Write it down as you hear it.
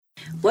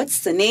What's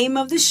the name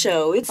of the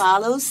show? It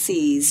follows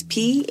C's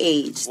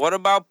PH. What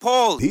about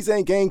Paul? These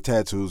ain't gang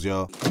tattoos,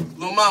 y'all.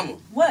 Little mama.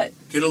 What?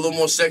 Get a little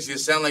more sexy. It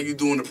sound like you're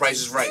doing The Price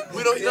is Right.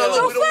 We don't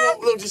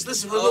want. Look, just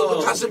listen.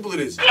 Look how simple it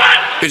is.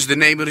 It's the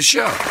name of the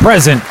show.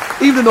 Present.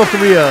 Evening, North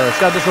Korea.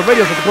 Shout out to some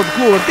radio for the Court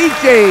Cool and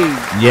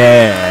DJ.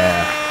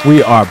 Yeah,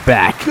 we are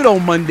back. Good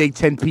old Monday,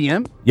 10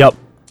 p.m. Yep.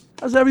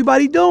 How's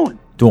everybody doing?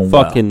 Doing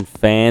well. Fucking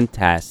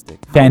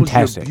fantastic. Fantastic.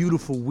 How was your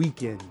beautiful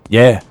weekend?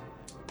 Yeah.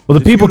 Well,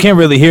 the people can't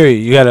really hear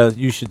you.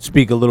 You should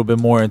speak a little bit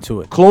more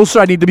into it. Closer?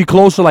 I need to be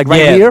closer, like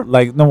right here?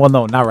 Like, no,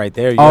 not right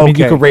there. Oh, I mean,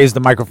 you okay. could raise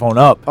the microphone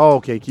up. Oh,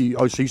 okay. So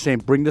you're saying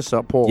bring this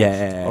up, Paul?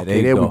 Yeah, okay, there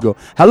you we go. go.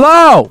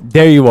 Hello!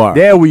 There you are.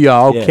 There we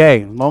are. Yeah.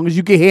 Okay. As long as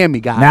you can hear me,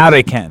 guys. Now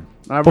they can.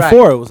 All right.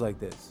 Before it was like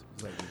this.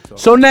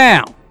 So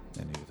now,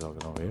 And he was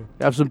talking over here.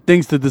 we have some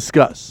things to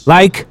discuss.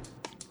 Like,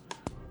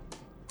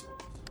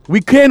 We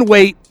can't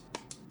wait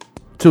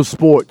till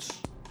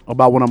sports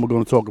about what I'm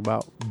going to talk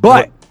about.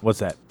 But what's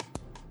that?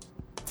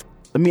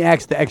 let me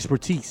ask the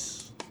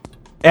expertise.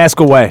 Ask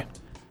away.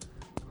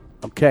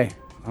 Okay.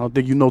 I don't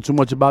think you know too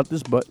much about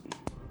this, but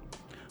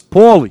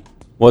Paulie,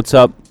 What's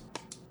up?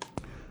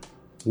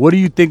 what do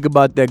you think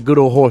about that good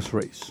old horse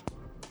race?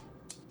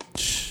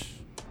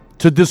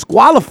 To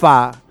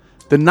disqualify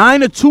the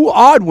 9-2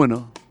 odd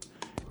winner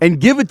and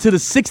give it to the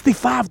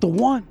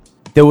 65-1.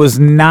 There was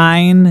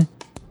 9.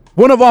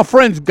 One of our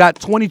friends got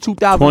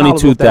 $22,000.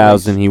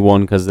 22,000 he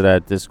won because of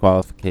that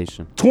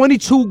disqualification.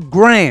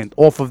 $22,000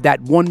 off of that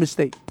one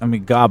mistake. I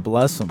mean, God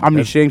bless him. How many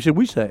That's shame should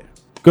we say?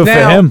 good for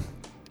Now- him.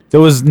 There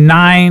was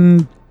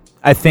 9,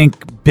 I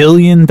think,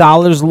 $billion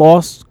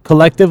lost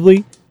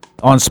collectively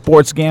on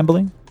sports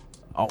gambling.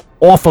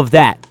 Off of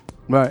that.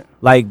 Right.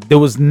 Like, there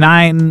was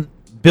 $9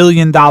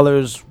 billion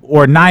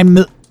or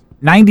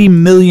 $90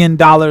 million and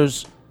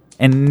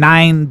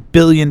 $9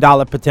 billion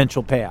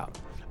potential payout.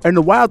 And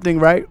the wild thing,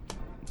 right?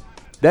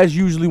 That's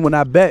usually when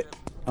I bet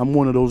I'm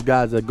one of those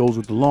guys that goes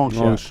with the long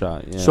shot. Long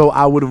shot, yeah. So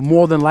I would have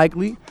more than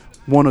likely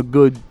won a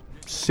good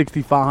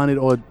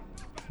 $6,500 or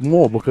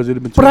more because it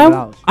would have been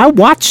 $20. But I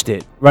watched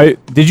it, right?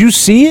 Did you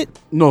see it?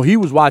 No, he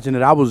was watching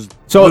it. I was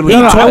So literally-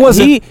 no, I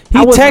wasn't. He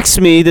I wasn't- texts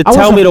me to I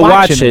tell me wasn't to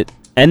watch watching it,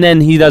 and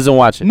then he doesn't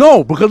watch it.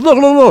 No, because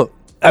look.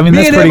 I mean, Me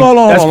that's and pretty. him, hold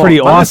on, That's hold on.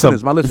 pretty My awesome.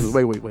 listeners,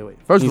 wait.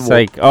 First He's of all,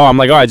 like, oh, I'm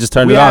like, oh, I just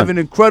turned we it have on. an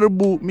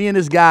incredible. Me and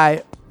this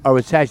guy are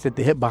attached at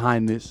the hip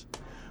behind this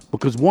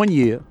because one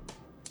year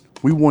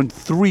we won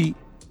 3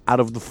 out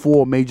of the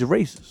 4 major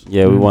races.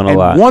 Yeah, we won a and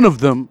lot. one of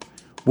them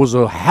was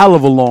a hell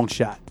of a long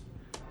shot.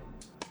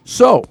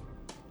 So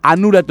I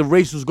knew that the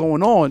race was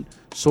going on,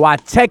 so I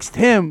text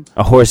him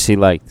A horse he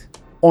liked.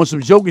 on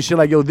some joking shit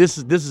like, "Yo, this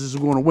is who's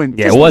going to win."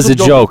 Yeah, Just it was some a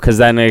joke because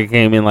that nigga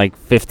came in like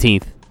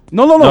 15th.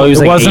 No. No, he was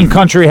It like wasn't 8.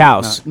 Country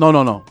House.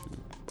 No.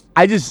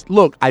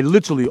 I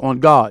literally, on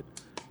God,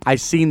 I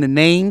seen the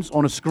names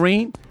on the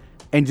screen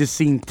and just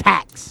seen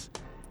tax.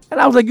 And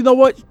I was like, you know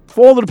what?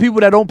 For all of the people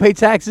that don't pay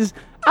taxes,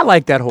 I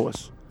like that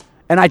horse.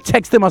 And I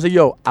text him, I said,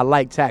 yo, I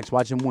like tax.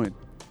 Watch him win.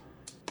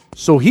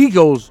 So he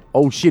goes,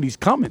 oh, shit, he's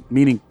coming.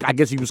 Meaning, I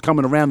guess he was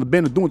coming around the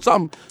bend or doing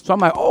something. So I'm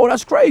like, oh,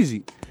 that's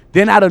crazy.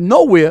 Then out of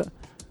nowhere,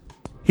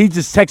 he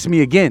just texts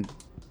me again,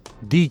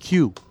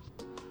 DQ.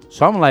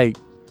 So I'm like,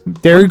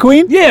 Dairy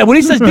Queen. yeah, when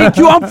he says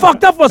DQ, I'm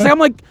fucked up for a second. I'm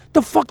like,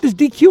 the fuck does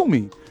DQ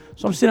mean?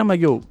 So I'm sitting, I'm like,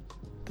 yo,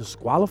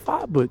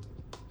 disqualified, but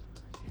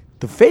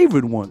the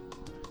favorite one.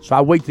 So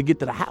I wait to get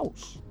to the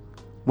house.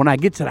 When I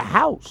get to the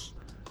house,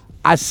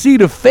 I see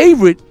the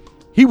favorite.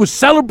 He was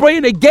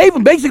celebrating. They gave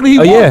him, basically, he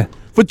won. Yeah.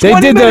 For 20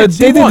 They did minutes,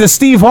 the he won.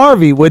 Steve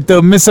Harvey with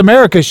the Miss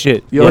America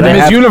shit. Yo, Or the they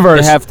Miss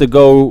Universe. They have to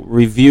go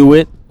review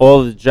it.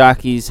 All the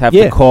jockeys have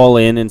Yeah. to call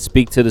in and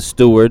speak to the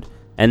steward,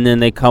 and then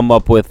they come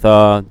up with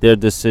their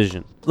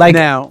decision. Like,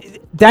 Now-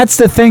 that's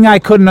the thing I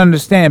couldn't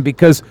understand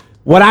because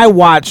what I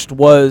watched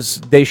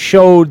was they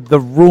showed the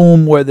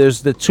room where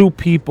there's the 2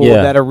 people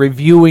Yeah. that are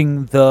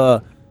reviewing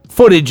the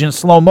footage in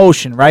slow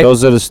motion, right?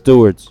 Those are the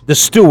stewards. The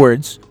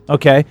stewards,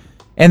 okay?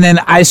 And then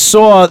I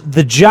saw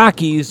the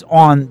jockeys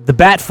on the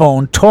bat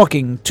phone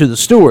talking to the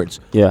stewards.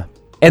 Yeah.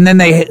 And then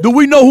they Do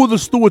we know who the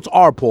stewards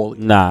are, Paulie?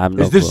 Nah, I'm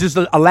no Is this clue.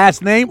 just a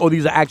last name, or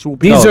these are actual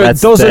people? these No, are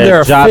that's those are their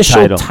their job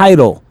official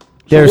title.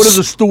 They're What does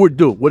a steward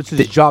do? What is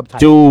his job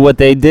title? Do what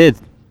they did.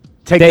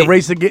 Take they-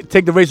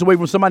 the race away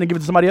from somebody and give it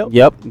to somebody else?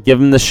 Yep. Give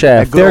them the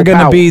shaft. Good they're old gonna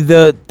power. be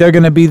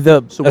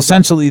the So what's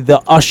essentially the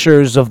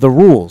ushers of the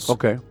rules.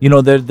 Okay. You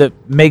know, they're the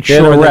make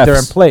They're sure the that they're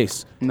refs. in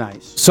place.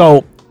 Nice.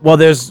 So, well,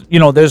 there's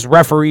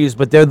referees,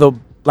 but they're the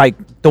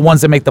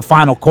ones that make the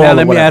final call. Now or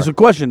let me whatever. ask a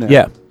question then.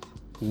 Yeah.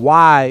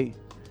 Why,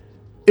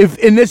 if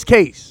in this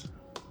case,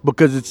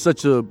 because it's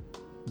such a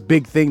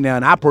big thing now,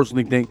 and I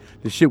personally think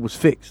the shit was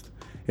fixed.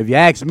 If you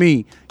ask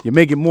me, you're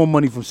making more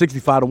money from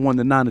 65-1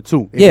 than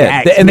 9-2. If you Yeah,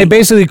 ask and they me.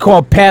 basically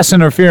call pass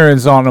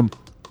interference on them.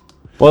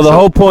 Well, the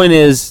whole point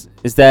is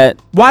that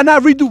Why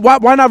not redo?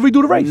 Why not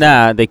redo the race?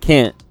 nah, they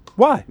can't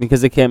Why?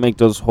 because they can't make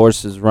those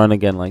horses run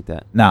again like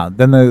that. No,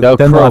 then they'll They'll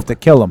have croak. to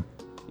kill them.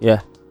 Yeah.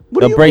 What do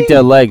They'll you break mean?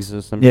 their legs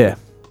or something. Yeah,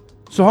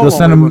 So hold they'll on,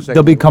 send wait them. one second.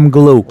 They'll become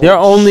glue. They're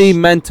only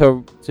meant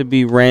to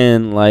be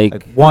ran like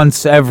Like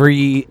once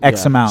every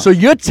X amount. So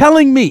you're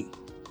telling me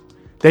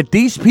that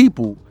these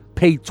people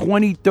pay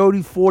 20,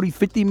 30, 40,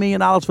 50 million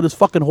dollars for this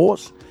fucking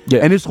horse? Yeah.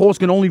 And this horse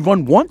can only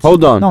run once?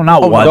 Hold on. No,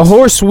 not once. The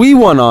horse we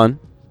won on,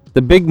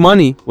 the big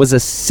money, was a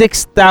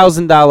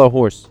 $6,000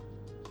 horse.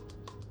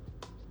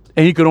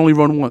 And he could only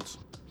run once.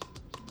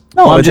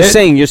 No, I'm just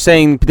saying. You're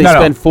saying they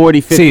spend 40,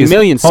 50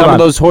 million. hold Some on. of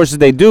those horses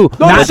they do. No,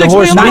 But the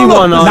horse we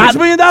won on. $6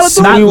 million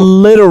not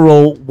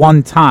literal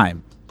one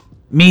time,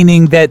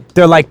 meaning that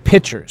they're like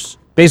pitchers,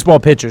 baseball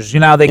pitchers. You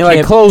know how they They're can't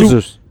like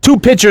closers. Two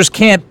pitchers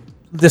can't.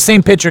 The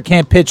same pitcher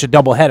can't pitch a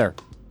doubleheader.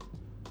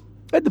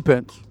 It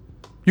depends.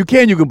 You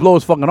can blow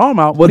his fucking arm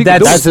out. Well, He can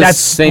do That's it. the that's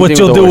same what thing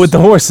you'll with the do horse. with the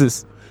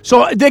horses.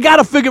 So they got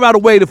to figure out a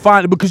way to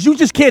find it because you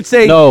just can't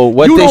say No,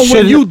 what you they don't should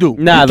win, you do.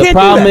 Nah, You the can't do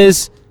problem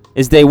that.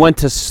 is they went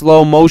to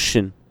slow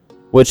motion,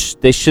 which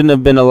they shouldn't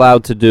have been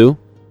allowed to do,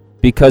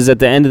 because at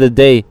the end of the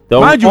day, the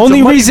Mind you, only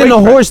it's a money reason the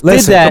racetrack. horse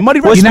Listen, did that it's a money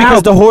was racetrack.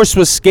 because the horse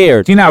was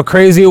scared. Do you know how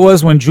crazy it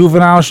was when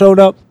Juvenile showed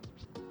up?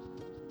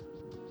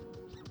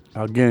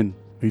 Again,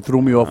 he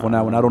threw me off on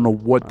that one. I don't know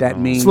what that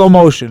means. Slow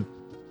motion.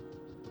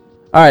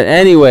 All right.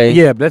 Anyway,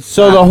 Yeah, that's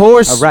so the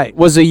horse all right.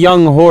 was a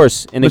young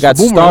horse, and it Mr. got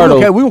Boomerang,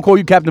 startled. Okay, we're gonna call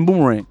you Captain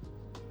Boomerang.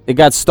 It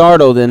got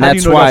startled, and How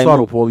that's do you know why. you got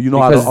startled, Paul? You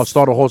know how because- a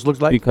startled horse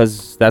looks like?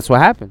 Because that's what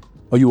happened.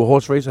 Are you a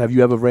horse racer? Have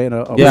you ever ran a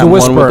Yeah, a I'm one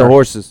with whisperer. the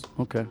horses.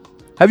 Okay.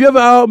 Have you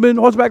ever been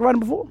horseback riding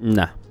before?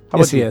 Nah. How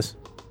Yes, about he you? is.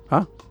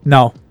 Huh?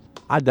 No,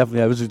 I definitely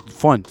have. It's just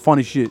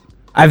funny shit.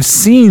 I've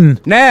seen.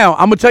 Now,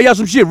 I'm going to tell y'all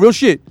some shit, real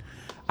shit.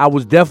 I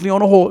was definitely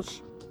on a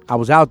horse. I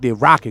was out there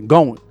rocking,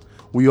 going.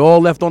 We all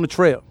left on the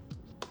trail.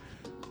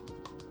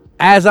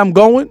 As I'm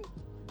going,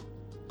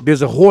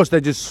 there's a horse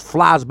that just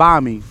flies by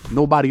me,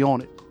 nobody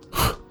on it.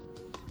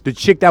 The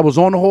chick that was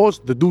on the horse,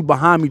 the dude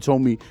behind me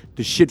told me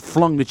the shit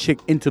flung the chick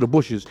into the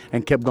bushes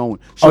and kept going.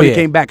 So Oh, he yeah.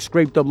 came back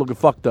scraped up, looking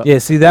fucked up. Yeah,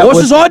 see, that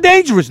horses was- are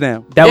dangerous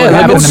now. That Yeah, would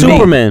like happen a to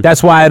Superman. me.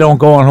 That's why I don't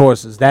go on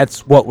horses.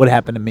 That's what would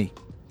happen to me.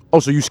 Oh,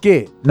 so you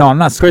scared? No, I'm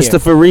not scared.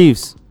 Christopher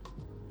Reeves.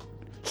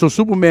 So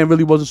Superman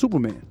really wasn't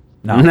Superman?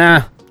 No.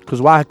 Nah.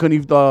 Because why couldn't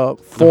he fall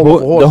The, off a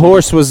horse? the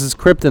horse was his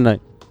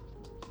kryptonite.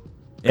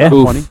 Yeah.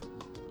 Oof. Funny.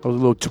 That was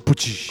a little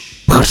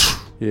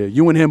yeah,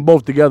 you and him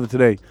both together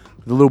today.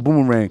 The little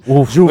boomerang.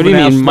 What do you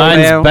Juvenile, mean? slow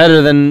Mine's down.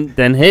 better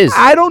than his.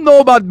 I don't know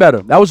about better.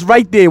 That was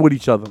right there with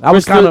each other. That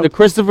was kind The of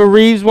Christopher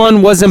Reeves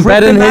one wasn't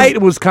better than his.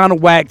 It was kind of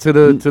whack to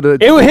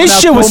the His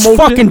shit was slow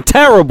motion. fucking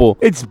terrible.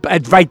 It's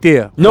right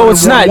there. No,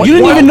 it's not. You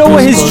didn't even know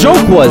what his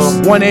joke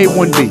was. 1A,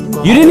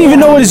 1B. You didn't even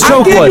know what his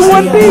joke I gave was. you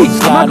 1B.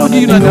 I'm not gonna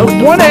give you nothing else.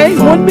 1A,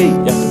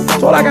 1B.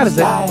 That's all I gotta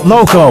say.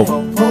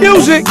 Loco.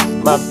 Music.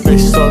 My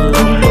bitch so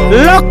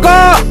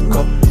Loco!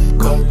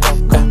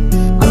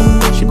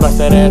 She bust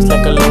that ass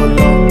like a Lolo.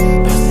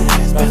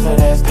 Bust that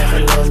ass like a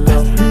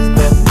Lolo.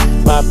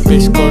 My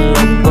bitch go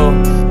loco.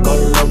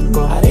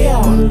 Maria,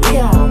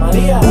 Maria,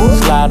 Maria.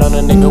 Slide on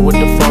a nigga with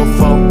the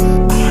fofo.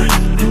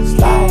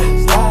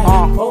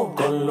 Slide,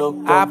 go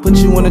loco. I put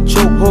you in a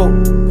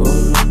chokehold. Go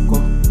loco,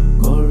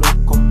 go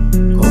loco,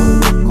 go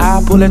loco.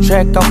 I pull that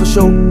track off a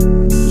show.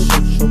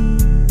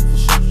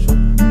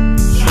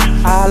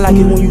 I like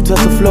it when you touch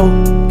the floor.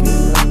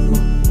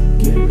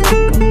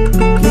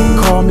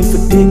 Call me for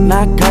dick,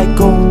 not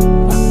Geico.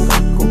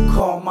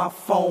 Call my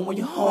phone when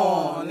you're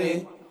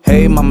horny.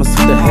 Hey, mama,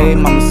 see the hey,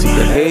 mama, see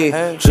the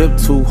hey. Drip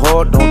too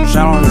hard, don't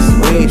drown on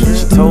this wave.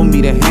 She told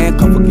me to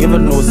handcuff her, give her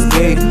no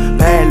escape.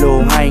 Bad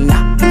little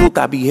hyena,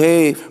 puta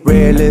behave.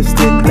 Red lipstick,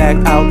 black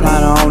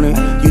outline on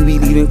it. You be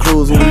leaving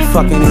clues when we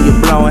fucking and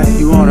you blowing.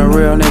 You want a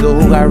real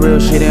nigga who got real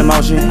shit in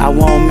motion. I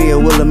want me a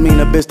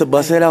Wilhelmina bitch to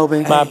bust it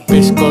open. My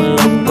bitch go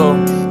loco.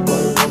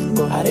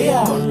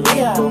 Maria,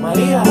 Maria,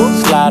 Maria.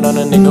 Slide on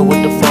a nigga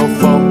with the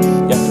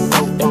fofo.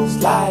 Yeah,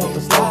 slide,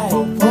 slide.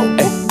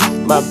 Ay,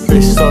 my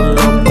bitch so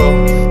loco.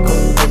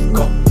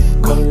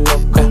 Go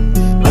loco.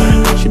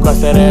 She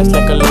bust that ass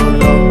like a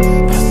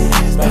Lolo.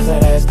 Bust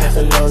that ass like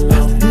a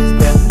Lolo.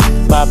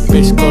 My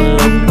bitch go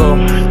loco.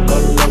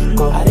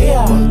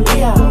 Maria,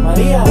 Maria,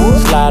 Maria.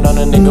 Slide on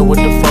a nigga with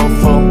the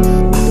fofo.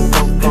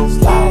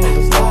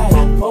 Slide,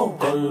 slide.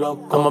 Go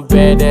loco. I'm a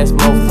badass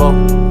mofo.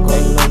 Go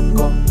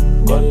loco,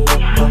 go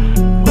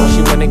loco.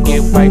 She wanna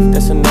get wife,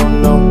 that's a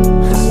no-no.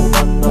 That's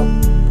a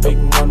no-no, big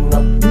no-no,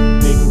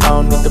 big no. I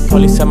don't need the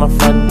police at my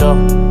front door.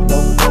 No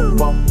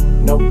popo,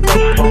 no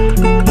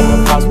popo.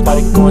 House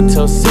party going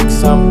till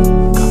 6,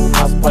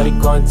 house party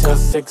going till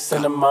 6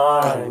 in the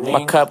morning.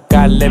 My cup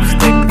got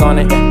lipstick on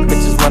it,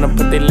 bitches wanna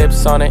put their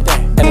lips on it.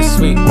 And a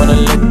sweet wanna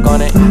lick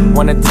on it.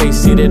 Wanna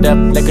taste it up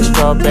like a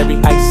strawberry.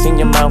 Ice in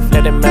your mouth,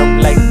 let it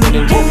melt like Ben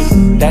and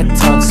Jerry. That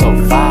tongue so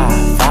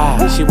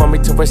fire. She want me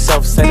to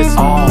herself, said it's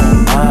all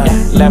mine.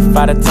 Yeah, left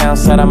out of town,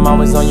 said I'm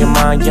always on your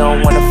mind. You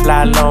don't wanna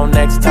fly alone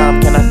next time,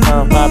 can I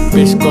come? My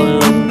bitch go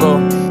loco.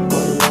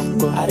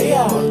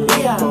 Maria,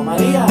 Maria,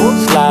 Maria.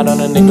 Slide on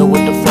a nigga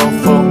with the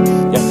fofo.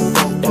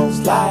 Yeah,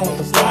 slide,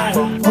 slide.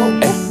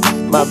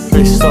 Ay, my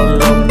bitch so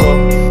loco.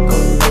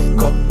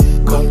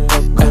 Go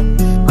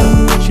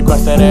loco. She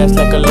bust that ass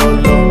like a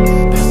Lolo.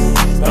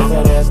 Bust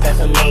that ass like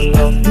a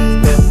Lolo.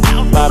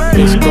 My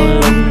bitch go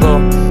loco.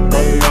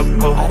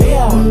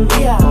 Maria,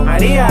 Maria,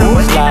 Maria.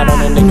 Slide on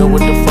a nigga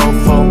with the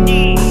fofo.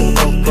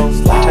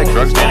 Slide.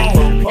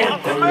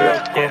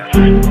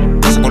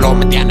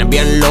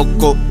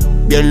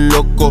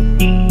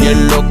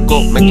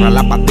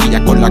 Agarra la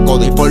pastilla con la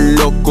coda y por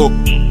loco.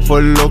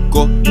 For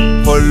loco,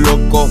 for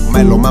loco.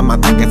 Me lo mama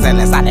hasta que se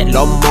le salen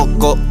los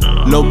mocos.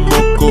 Los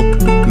mocos,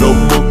 los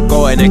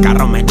mocos. En el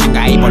carro me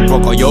chinga y por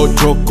poco yo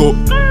choco.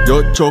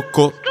 Yo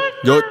choco.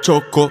 Yo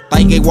choco,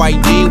 Taika y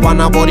YG,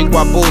 wanna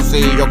boricua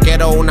pussy. Yo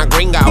quiero una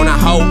gringa, una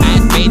hoe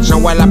ass bitch. No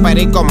huele a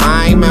perico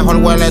más y mejor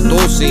huele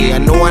tusi.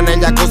 El nu en el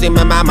jacuzzi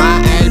me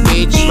mama el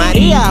bitch.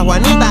 María,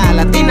 Juanita,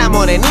 latina,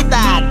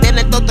 morenita.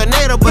 Tiene el toto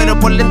negro pero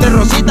por dentro es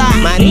rosita.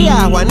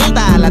 María,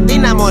 Juanita,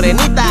 latina,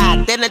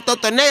 morenita. Tiene el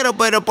toto negro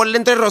pero por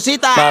dentro es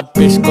rosita.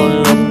 Papis con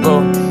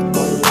loco.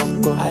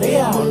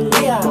 María,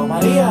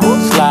 María.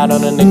 Slide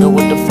on a nigga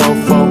with the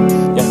fofo.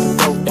 Yeah,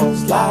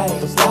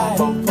 slide.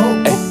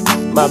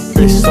 My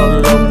bitch so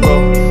loco,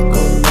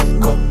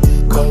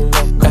 go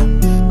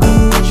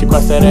loco. She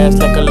bust that ass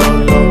like a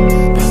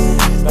lolo,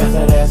 bust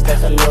that ass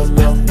like a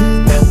lolo.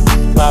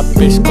 My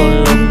bitch go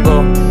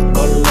loco,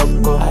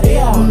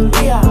 Maria,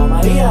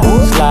 Maria.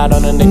 Slide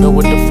on a nigga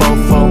with the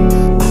fofo,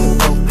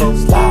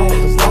 slide,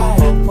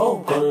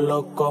 go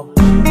loco.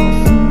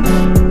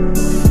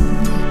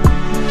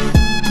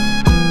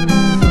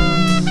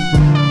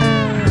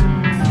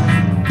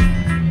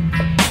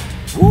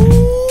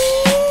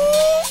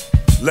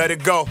 Let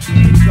it go.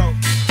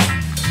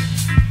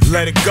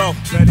 Let it go.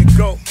 Let it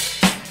go.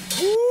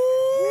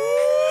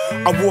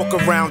 I walk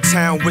around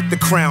town with the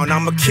crown.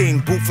 I'm a king,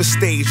 boot for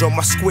stage on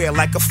my square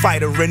like a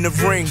fighter in the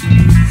ring.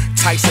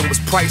 Tyson was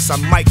Price,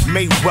 I'm Mike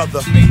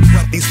Mayweather.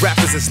 These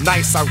rappers is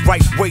nice, I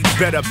write way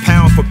better.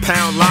 Pound for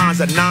pound,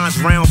 lines of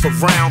nines, round for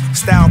round.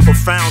 Style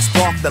profound,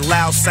 spark the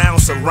loud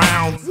sound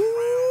surround.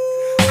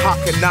 How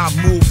can I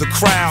move the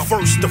crowd?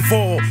 First of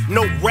all,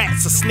 no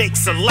rats or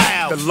snakes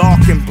allowed. The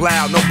lark and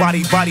blow,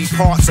 nobody body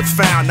parts are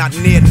found. Not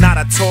near, not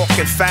a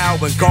talking foul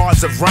when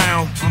guards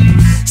around.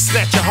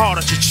 Snatch your heart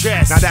at your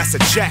chest, now that's a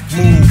jack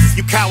move.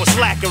 You cowards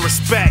lacking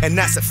respect, and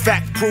that's a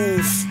fact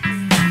proof.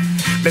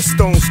 Let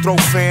stones throw,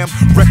 fam.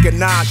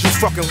 Recognize you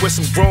fucking with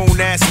some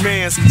grown-ass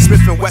mans.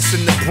 Smith &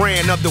 Wesson, the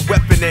brand of the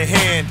weapon in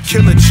hand.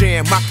 Killer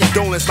jam, my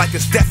condolence like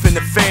it's death in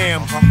the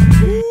fam.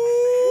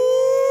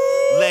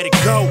 Let it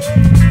go.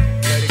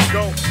 Let it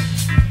go.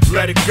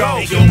 Let it go.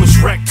 Hey, yo,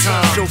 it's wreck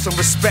time. Show some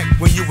respect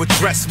when you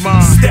address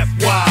mine.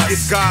 Stepwise.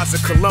 This guy's a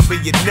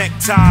Columbia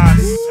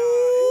neckties.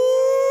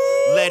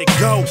 Let it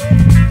go.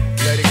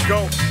 Let it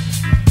go.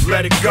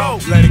 Let it go.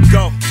 Let it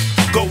go.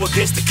 Go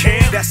against the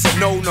camp? That's a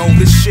no-no.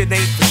 This shit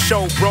ain't for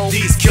show, bro.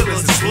 These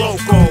killers is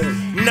loco.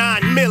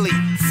 9 milli,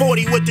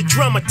 40 with the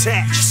drum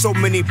attached. So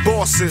many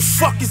bosses.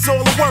 Fuck is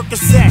all the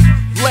workers at?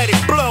 Let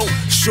it blow.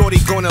 Shorty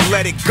gonna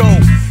let it go.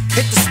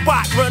 Hit the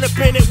spot, run up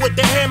in it with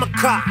the hammer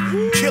cock.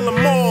 Kill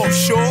 'em all,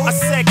 sure. I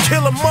said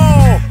kill 'em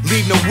all.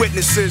 Leave no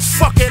witnesses.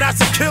 Fuck it, I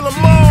said kill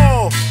 'em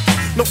all.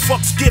 No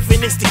fucks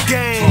given, it's the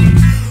game.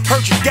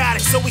 Heard you got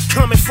it, so we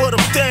coming for them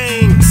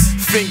things.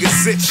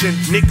 Fingers itching,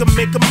 nigga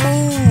make a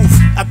move.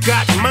 I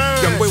got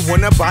mine. Young boy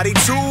want a body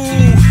too.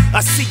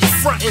 I see you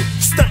frontin',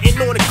 stuntin'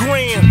 on the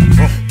gram.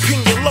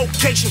 Ping your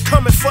location,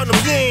 coming for them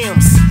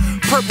yams.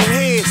 Purple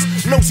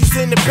hairs, noses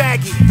in the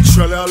baggie.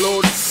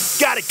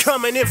 Got it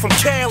coming in from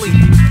Cali.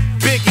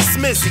 Biggie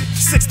Smizzy,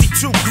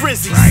 62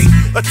 Grizzlies. Right.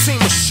 A team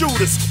of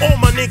shooters, all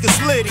my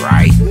niggas litty.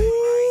 Right.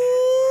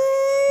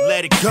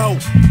 Let it go.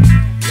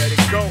 Let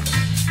it go.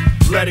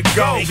 Let it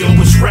go. Hey,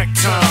 yo, it's wreck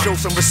time. Show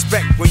some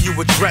respect when you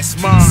address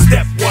mine.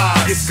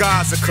 Stepwise. This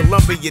guy's a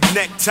Columbia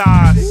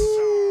neckties.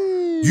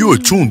 You are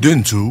tuned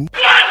into.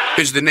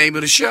 Is the name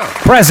of the show.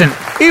 Present.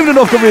 Evening,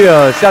 North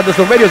Korea. Shout out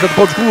to radios at the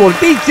Coach Crew on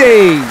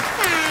DJ.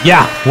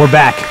 Yeah, we're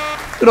back.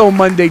 Good old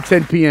Monday,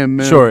 10 p.m.,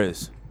 man. Sure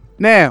is.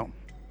 Now,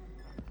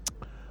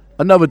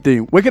 another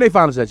thing. Where can they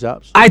find us at,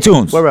 Chops?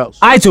 iTunes. Where else?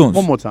 iTunes.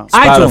 One more time.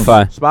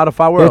 Spotify.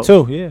 Spotify, where There else?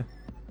 too, yeah.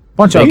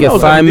 Bunch of You can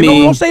find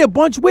me. Don't say a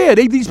bunch where.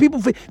 These people,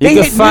 they You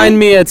hit can find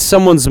me at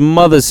someone's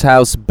mother's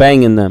house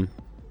banging them.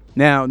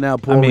 Now, I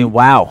Paulie, mean,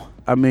 wow.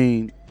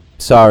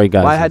 Sorry,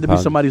 guys. why it had to be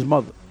somebody's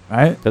mother?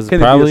 Right? Because it Can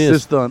it be probably a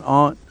is. sister, an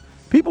aunt?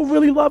 People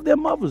really love their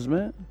mothers,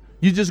 man.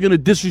 You're just going to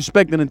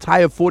disrespect an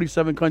entire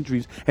 47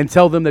 countries and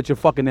tell them that you're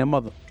fucking their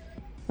mother.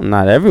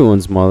 Not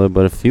everyone's mother,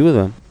 but a few of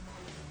them.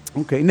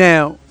 Okay,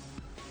 now,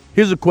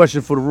 here's a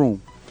question for the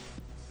room.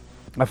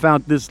 I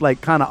found this,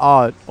 like, kind of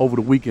odd over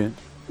the weekend.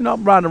 You know,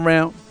 I'm riding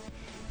around.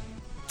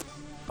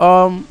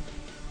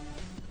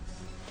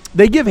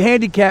 They give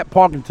handicap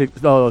parking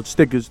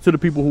stickers to the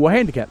people who are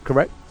handicapped,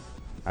 correct?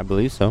 I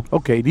believe so.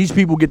 Okay, these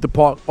people get to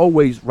park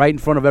always right in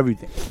front of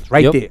everything. It's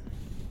right Yep. there.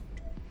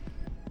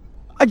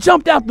 I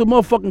jumped out the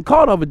motherfucking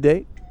car the other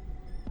day,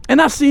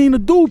 and I seen a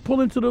dude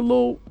pull into the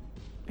little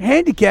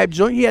handicap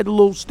joint. He had the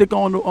little sticker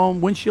on the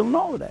windshield and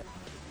all of that.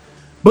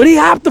 But he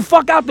hopped the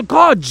fuck out the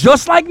car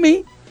just like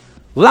me.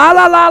 La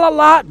la la la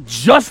la,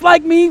 just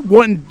like me.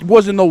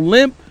 Wasn't no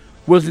limp,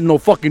 wasn't no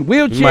fucking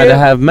wheelchair. You might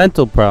have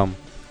mental problem.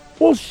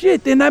 Well,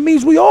 shit, then that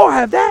means we all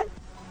have that.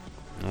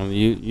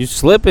 You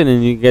slipping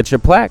and you get your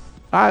plaque.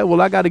 All right,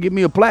 well, I got to get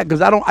me a plaque because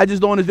I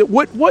just don't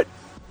understand.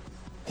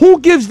 Who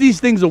gives these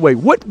things away?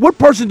 What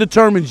person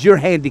determines your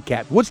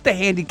handicap? What's the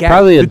handicap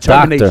Probably a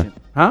determination?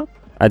 doctor. Huh?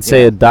 I'd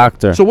say a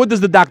doctor. So what does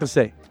the doctor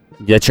say?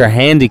 That you're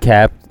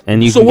handicapped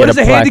And you So can what get is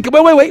a plaque. handicap?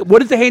 Wait.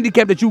 What is the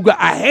handicap that you got?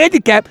 A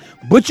handicap,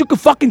 but you can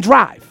fucking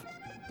drive.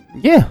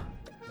 Yeah.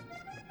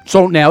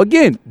 So now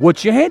again,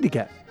 what's your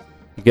handicap?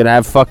 You could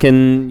have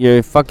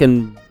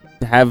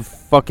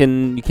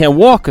you can't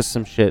walk or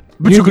some shit.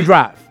 But you can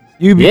drive.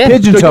 You be Yeah.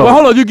 pigeon-toed. Well,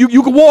 hold on,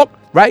 you can walk,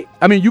 right?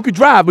 I mean, you can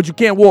drive, but you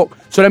can't walk.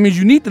 So that means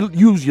you need to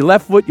use your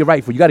left foot, your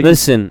right foot. You got to.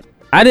 Listen,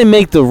 I didn't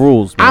make the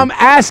rules, man. I'm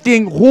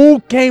asking who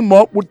came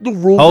up with the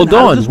rules. Hold and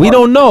how does on. this We work?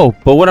 don't know.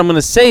 But what I'm going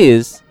to say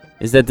is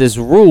that there's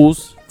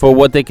rules for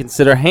what they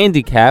consider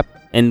handicap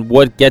and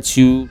what gets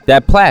you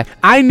that plaque.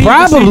 I need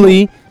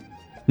Probably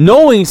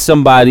knowing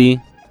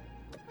somebody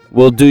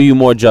will do you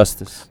more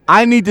justice.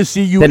 I need to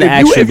see you. Than If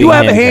actually you being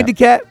have a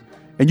handicapped. handicap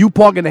and you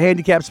park in a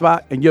handicap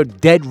spot and you're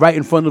dead right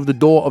in front of the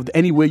door of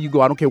anywhere you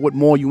go, I don't care what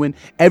mall you in,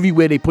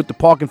 everywhere they put the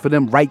parking for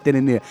them right then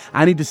and there.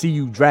 I need to see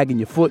you dragging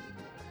your foot.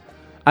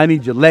 I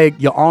need your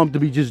leg, your arm to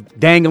be just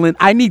dangling.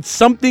 I need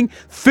something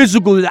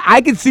physical that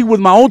I can see with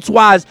my own two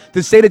eyes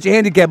to say that you're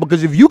handicapped.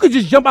 Because if you could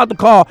just jump out the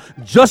car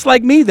just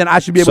like me, then I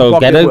should be able to So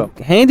park get as a well.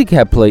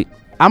 handicap plate.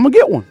 I'm gonna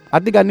get one. I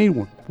think I need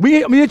one.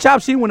 Me and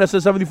Chop seen one that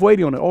says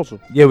 7480 on it also.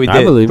 Yeah, we did.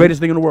 I believe it.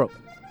 Greatest thing in the world.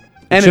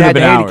 And it should've had the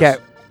been ours.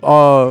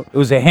 handicap. It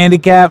was a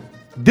handicap.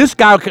 This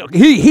guy,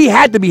 he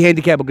had to be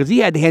handicapped because he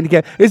had the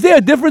handicap. Is there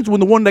a difference when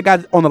the one that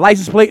got on the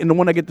license plate and the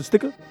one that get the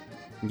sticker?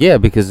 Yeah,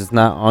 because it's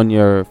not on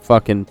your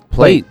fucking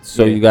plate.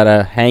 So Yeah. you got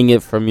to hang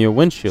it from your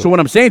windshield. So what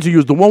I'm saying to you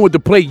is the one with the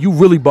plate, you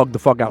really bugged the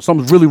fuck out.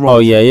 Something's really wrong. Oh,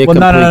 yeah, you're Well,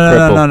 complete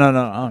cripple.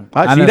 no.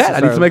 I see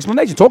that. I need some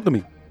explanation. Talk to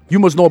me. You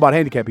must know about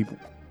handicapped people.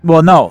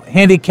 Well, no.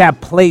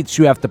 Handicap plates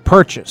you have to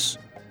purchase.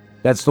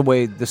 That's the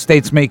way the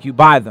states make you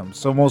buy them.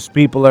 So most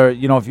people are,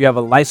 if you have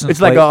a license It's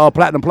plate. like a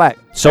platinum plaque.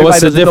 So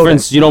what's the Everybody doesn't know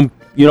difference? that.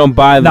 You don't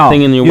buy the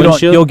thing in your you don't-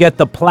 windshield? You'll get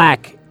the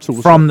plaque So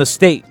what's from the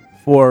state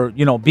for,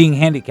 being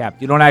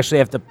handicapped. You don't actually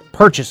have to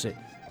purchase it.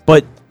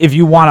 But if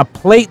you want a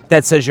plate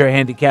that says you're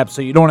handicapped,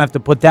 so you don't have to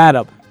put that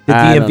up, the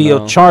I don't DMV know.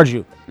 will charge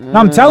you. No,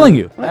 I'm telling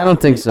you. I don't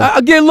think so.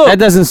 Again, look. That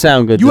doesn't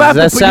sound good. You Does have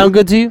that to put- sound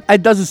good to you?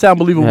 It doesn't sound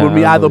believable No, to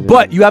me I either. don't believe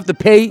But it. you have to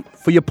pay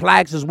for your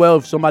plaques as well.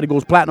 If somebody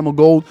goes platinum or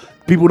gold,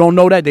 people don't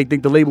know that. They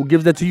think the label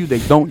gives that to you. They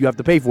don't. You have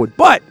to pay for it.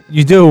 But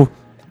You do.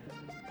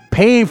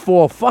 paying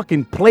for a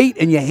fucking plate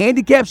and you're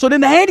handicapped, so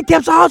then the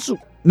handicap's a hustle.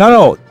 No.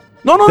 No.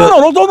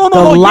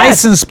 The Yes.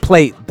 license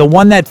plate, the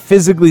one that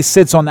physically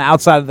sits on the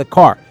outside of the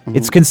car,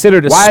 it's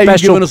considered a Why are you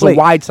special giving us plate. a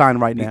wide sign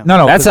right now?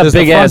 No, That's 'cause a there's the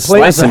big front ass plate.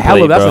 license That's a hell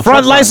plate, of- that's bro. a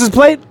front license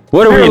plate.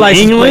 What are Rear we in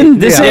license England? plate.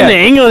 This Yeah. ain't an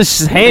English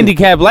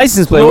handicap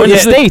license plate. We're in the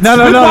Yeah. States. No.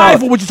 Be quiet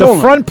for what you're The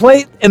talking front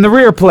plate and the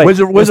rear plate. Where's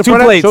the There's front? two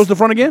At? plates. Show us the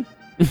front again.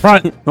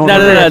 Front. No, do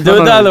it the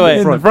other way.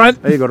 In the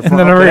front. There you go. The and front.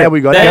 then the Okay, rear. there we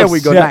go. Thanks. There we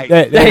go. Yeah, Nice.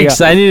 there you Thanks.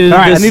 go. I needed All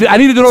right, this. I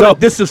needed to know So- that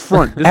this is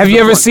front. This Have is you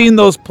the ever front. seen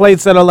those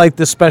plates that are like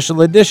the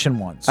special edition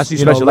ones? I see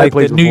You know, special like ed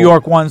plates the New before.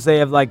 York ones. They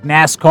have like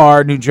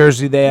NASCAR, New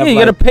Jersey. They have Yeah, you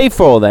like, got to pay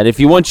for all that. If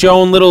you want your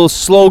own little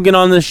slogan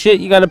on the shit,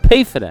 you got to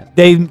pay for that.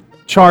 they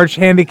charge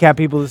handicapped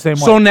people the same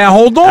way. So now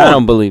hold on. I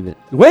don't believe it.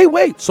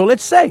 Wait. So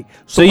let's say.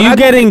 So when you I-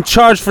 getting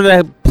charged for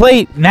that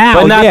plate Now,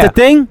 but not yeah. the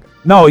thing?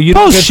 no, you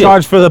don't get Bullshit.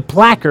 charged for the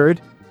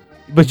placard,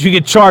 but you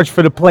get charged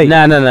for the plate.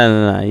 No.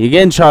 You're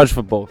getting charged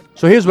for both.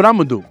 So here's what I'm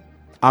gonna do.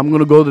 I'm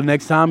gonna go the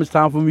next time it's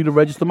time for me to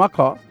register my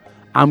car.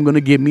 I'm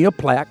gonna give me a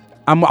plaque.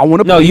 I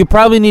want to. No, you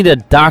probably need a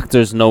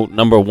doctor's note,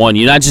 number one.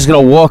 You're not just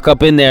going to walk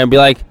up in there and be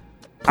like,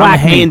 I'm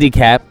Plaque me.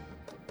 handicapped.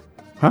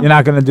 You're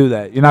not gonna do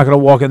that. You're not gonna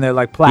walk in there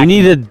like plaque. You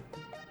need a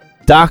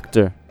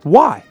doctor.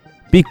 Why?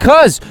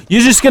 Because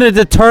you're just going to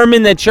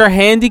determine that you're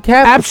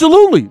handicapped?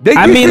 Absolutely.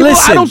 I these mean, people,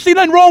 listen. I don't see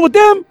nothing wrong with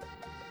them.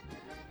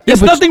 There's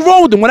but- nothing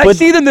wrong with them. When I but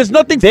see them, there's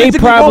nothing. They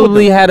physically wrong with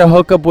probably them. had a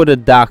hookup with a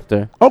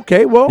doctor.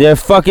 Okay, well. They're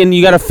fucking,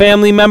 you got a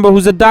family member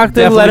who's a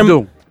doctor? Let him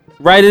Definitely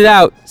do. write it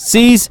out.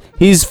 Sees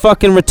he's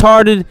fucking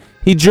retarded.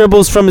 He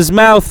dribbles from his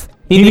mouth.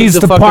 He needs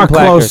the to fucking park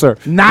placard. closer.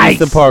 Nice.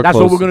 Needs to park That's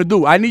what closer. we're gonna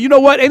do. You know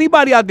what?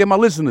 Anybody out there, my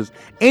listeners,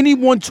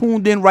 anyone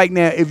tuned in right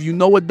now, if you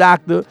know a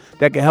doctor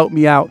that can help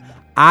me out,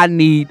 I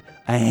need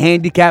a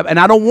handicap, and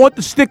I don't want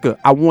the sticker.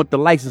 I want the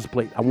license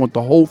plate. I want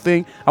the whole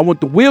thing. I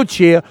want the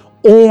wheelchair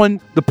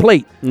on the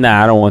plate.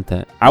 Nah, I don't want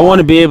that. I want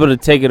to be able to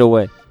take it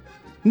away.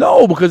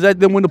 No, because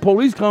then when the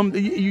police come,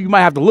 you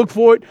might have to look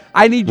for it.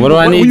 I need you. What do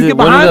I when need you to, get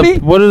behind me?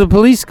 what do the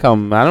police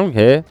come? I don't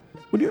care.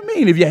 What do you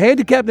mean? If you're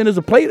handicapped and there's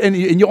a plate and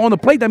you're on the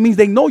plate, that means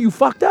they know you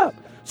fucked up.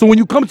 So when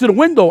you come to the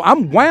window,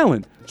 I'm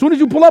wailing. As soon as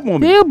you pull up on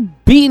me. They're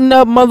beating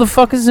up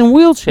motherfuckers in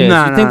wheelchairs.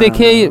 Nah, you think nah, they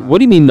care? What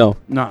do you mean no?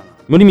 No.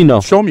 What do you mean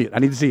no? Show me it. I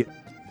need to see it.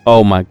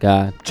 Oh my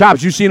God.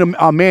 Chops, you seen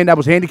a man that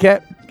was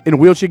handicapped in a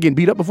wheelchair getting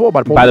beat up before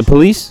by the police? By the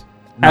police?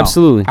 No.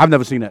 Absolutely. I've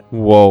never seen that.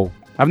 Whoa.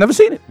 I've never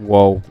seen it.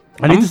 Whoa.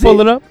 I need I'm to see pull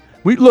it. it up.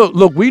 We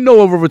look. We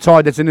know of a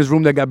retard that's in this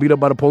room that got beat up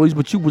by the police,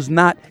 but you was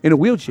not in a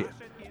wheelchair.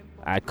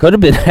 I could have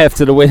been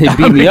after the way they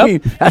beat me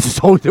up. That's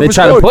a whole different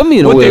tried to story. put me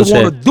in a what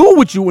wheelchair. What they want to do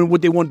with you and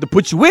what they wanted to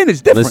put you in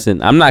is different.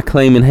 Listen, I'm not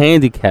claiming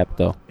handicap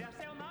though.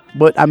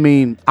 But I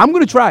mean, I'm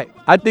gonna try it.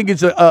 I think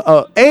it's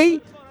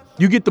a.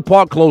 You get the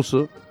park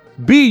closer.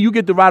 B, you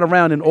get to ride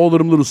around in all of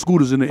them little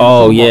scooters in the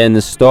Oh supermarket. yeah, in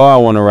the store I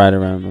want to ride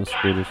around those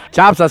scooters.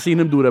 Chops, I seen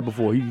him do that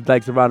before. He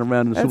likes to ride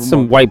around in the That's supermarket.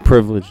 some white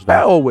privilege.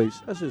 That Though.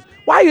 always. That's just,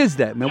 why is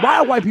that, man? Why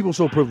are white people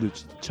so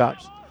privileged,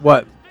 Chops?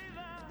 What?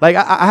 Like,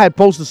 I had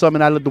posted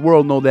something, I let the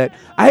world know that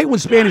I hate when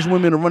Spanish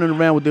women are running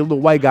around with their little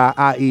white guy,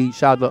 i.e.,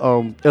 shout out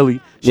to Ellie.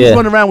 She's Yeah.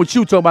 running around with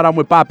you talking about I'm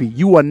with Papi.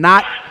 You are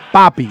not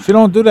Papi. She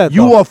don't do that.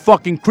 You though. are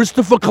fucking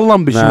Christopher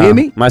Columbus. Nah, You hear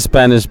me? My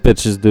Spanish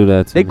bitches do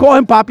that. To They me. call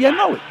him Papi. I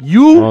know it.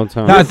 You, All the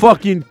time. you're Nah,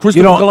 fucking Christopher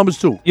you don't- Columbus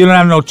too. You don't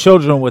have no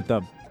children with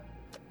them.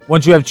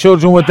 Once you have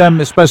children with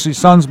them, especially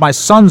sons, my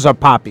sons are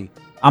Poppy.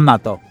 I'm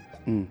not though.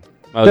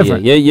 Oh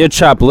different. yeah, you're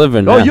chopped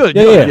liver now. Oh, you're,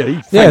 Yeah, you're, yeah,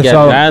 yeah. yeah. I get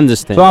so it. I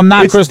understand. So I'm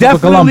not It's Christopher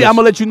definitely, Columbus. I'm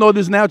going to let you know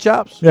this now,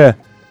 Chops. Yeah.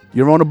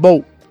 You're on a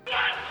boat.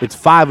 It's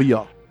 5 of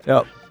y'all.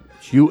 Yep.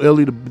 It's you,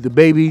 Ellie, the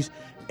babies,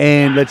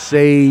 and let's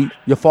say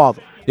your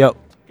father. Yep.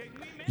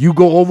 You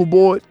go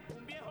overboard.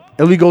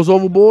 Ellie goes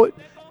overboard.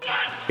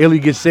 Ellie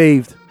gets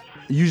saved.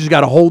 You just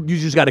gotta hold. You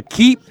just gotta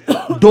keep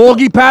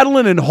doggy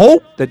paddling and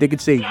hope that they can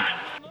save you.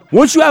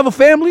 Once you have a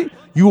family,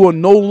 you are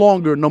no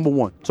longer number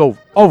one. It's over.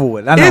 Over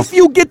with. I know. If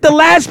you get the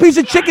last piece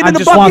of chicken I in the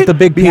just bucket, want the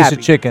big be piece happy.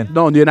 of chicken.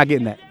 No, you're not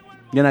getting that.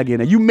 You're not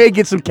getting that. You may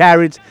get some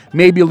carrots,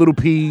 maybe a little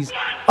peas.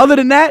 Other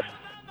than that,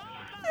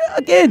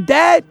 again,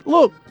 Dad,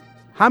 look,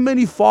 how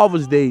many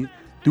Father's Day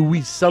do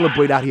we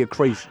celebrate out here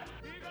crazy?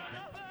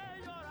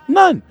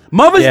 None.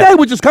 Mother's Yeah. Day,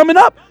 which is coming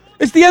up,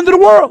 it's the end of the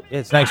world.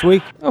 It's next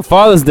week. Oh,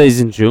 Father's Day's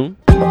in June.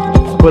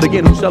 But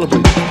again, who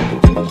celebrates?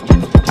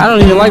 I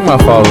don't even like my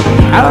father.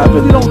 I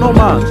really don't know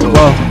mine. So.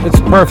 Well, it's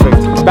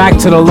perfect. Back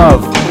to the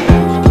Love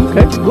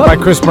Okay. Love by it.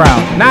 Chris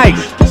Brown.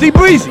 Nice. See,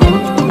 Breezy,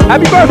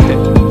 happy birthday.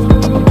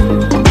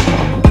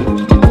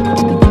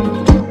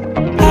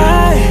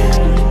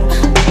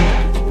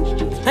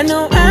 I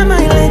know I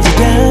might let you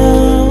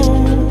down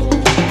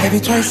every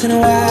twice in a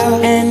while,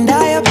 and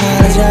I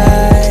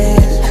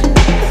apologize.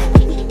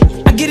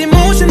 I get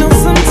emotional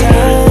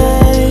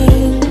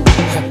sometimes,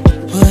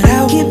 but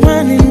I'll keep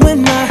running with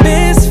my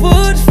best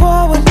foot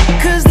forward,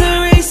 'cause the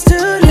race to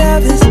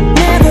love is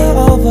never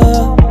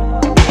over.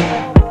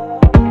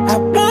 I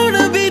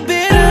wanna be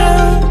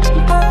better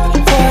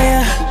for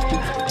ya.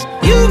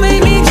 You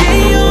made me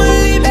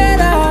genuinely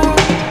better.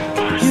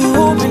 You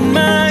opened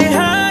my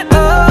heart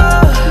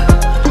up.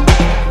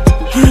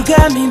 You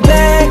got me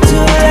back to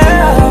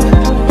love.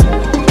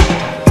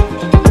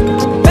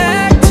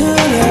 Back to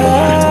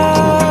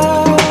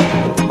love.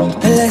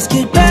 Let's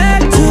get back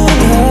to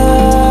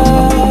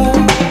love.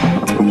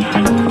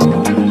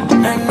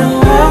 I know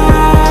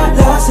I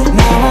lost it,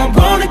 now I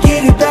wanna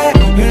get it back.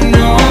 You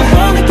know I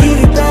wanna get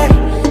it back.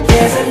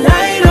 There's a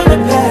light on the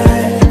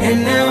path, and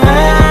now I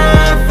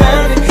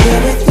found it.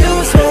 Here with you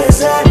is where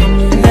it's at.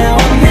 Now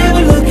I'm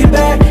never looking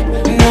back.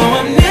 No,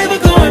 I'm never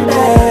going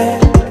back.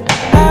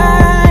 I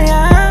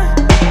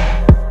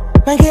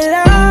might get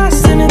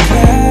lost in a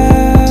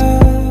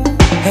crowd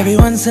every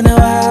once in a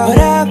while, but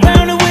I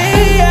found a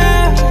way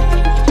out.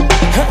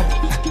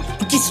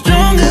 Get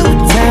stronger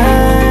with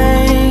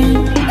time.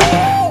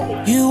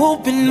 You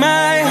opened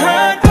my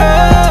heart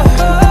up.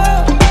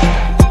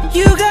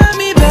 You got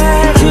me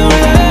back to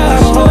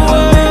love.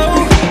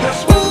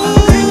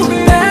 Ooh,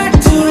 back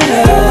to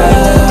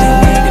love.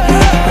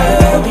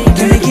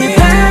 Can we get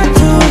back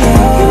to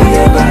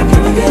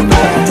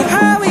love? To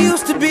how we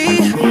used to be.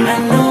 I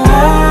know I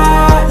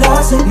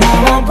lost it, now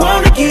I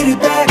wanna get it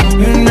back.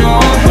 You know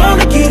I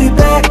wanna get it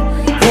back.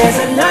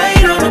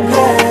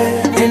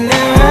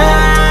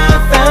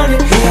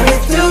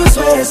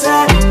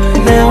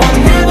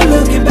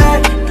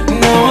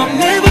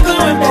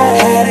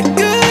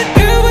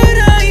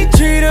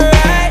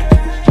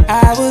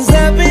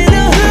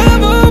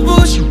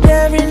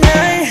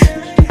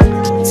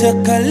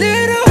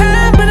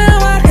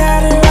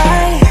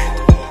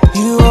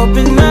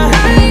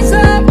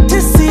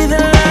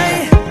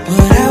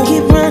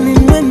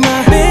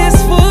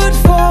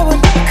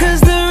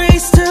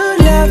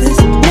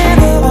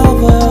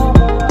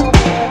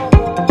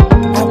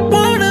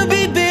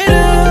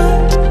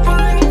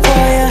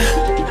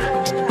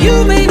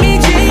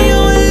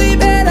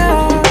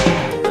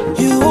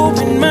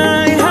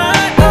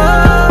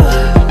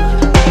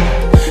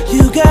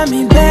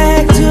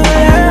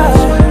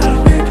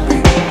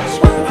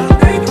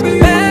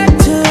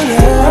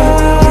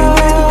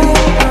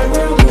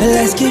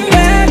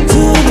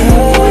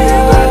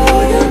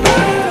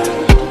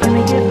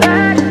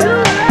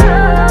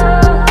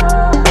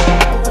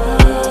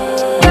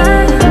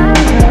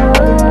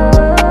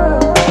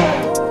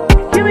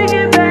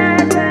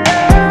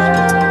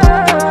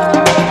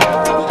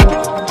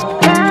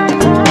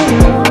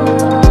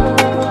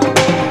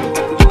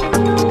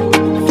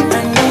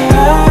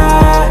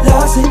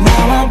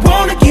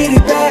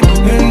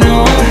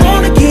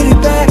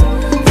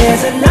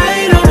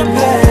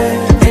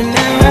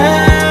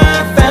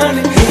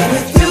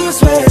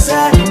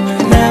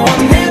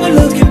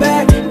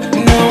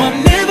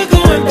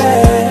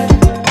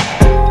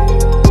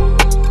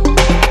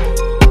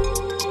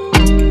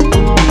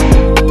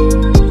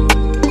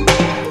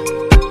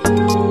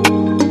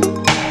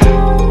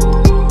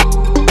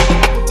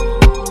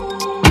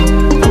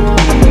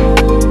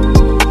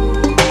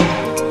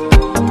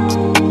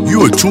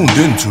 You're tuned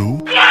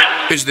into.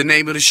 Is the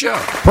name of the show.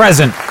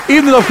 Present.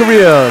 Evening of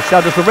Korea.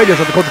 Shout out to radio.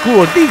 Shout out to Coach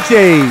Cool.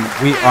 DJ.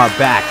 We are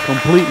back.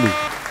 Completely.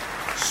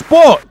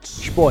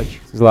 Sports.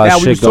 There's a lot Now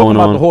of we was shit talking going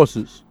about on. the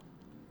horses.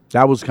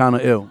 That was kind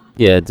of ill.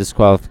 Yeah,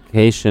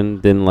 disqualification.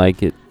 Didn't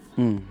like it.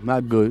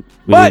 Not good.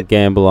 We didn't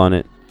gamble on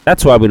it.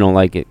 That's why we don't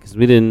like it, because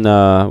we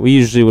didn't. We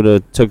usually would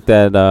have took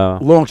that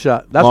long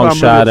shot. That's long what I'm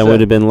shot really and would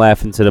have been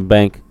laughing to the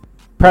bank.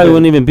 Probably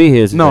wouldn't even be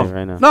here today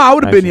right now. No, I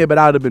would have been here, but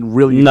I would have been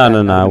really. No, I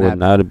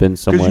wouldn't. I would have been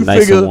somewhere you nice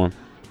figure, and warm.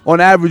 On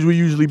average, we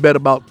usually bet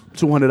about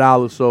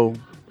 $200, so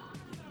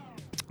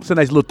it's a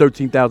nice little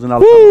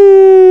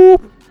 $13,000.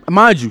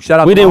 Mind you, shout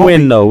out. We to didn't my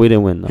win homie. though. We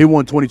didn't win though. He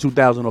won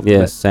 $22,000 off the Yeah,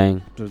 bet.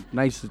 Sang.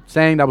 Nice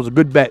saying that was a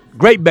good bet.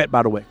 Great bet,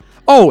 by the way.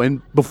 Oh,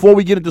 and before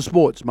we get into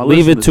sports, my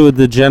Leave it listeners, to a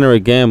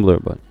degenerate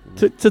gambler, but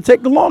to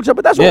take the long shot,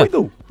 but that's Yeah. what we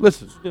do.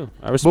 Listen,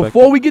 I respect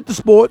before we get to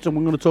sports, and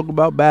we're going to talk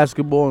about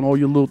basketball and all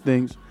your little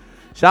things,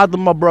 shout out to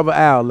my brother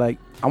Al. Like,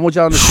 I want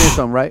y'all to understand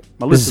something, right?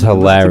 My This is listeners, listen to me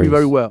hilarious.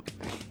 very well.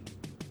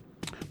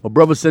 My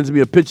brother sends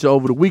me a picture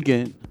over the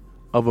weekend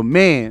of a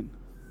man.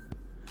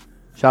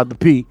 Shout out to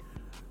P. it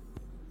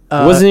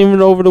wasn't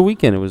even over the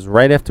weekend. It was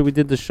right after we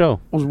did the show.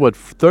 It was what,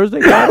 Thursday?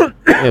 Friday?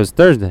 Yeah, it was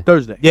Thursday.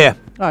 Thursday. Yeah.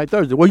 All right,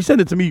 Thursday. Well, he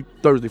sent it to me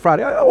Thursday,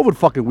 Friday. Over the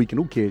fucking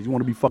weekend. Who cares? You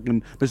want to be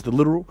fucking Mr.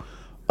 Literal?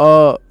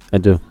 I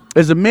do.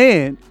 As a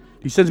man,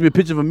 he sends me a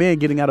picture of a man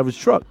getting out of his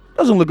truck.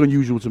 Doesn't look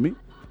unusual to me.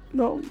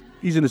 No,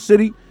 he's in the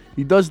city.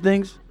 He does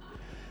things.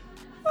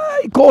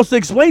 He calls to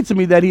explain to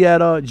me that he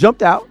had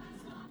jumped out,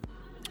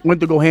 went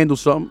to go handle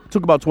something.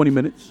 Took about 20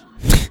 minutes.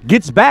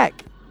 Gets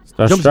back,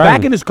 Starts jumps driving.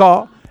 back in his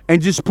car,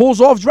 and just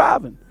pulls off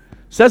driving.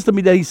 Says to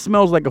me that he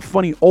smells like a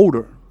funny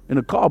odor in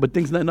the car, but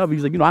thinks nothing of it.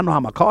 He's like, I know how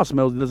my car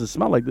smells. It doesn't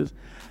smell like this.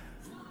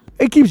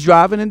 He keeps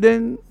driving, and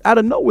then out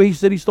of nowhere, he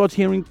said he starts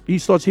hearing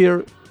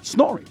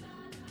snoring.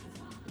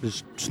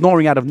 Just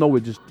snoring out of nowhere.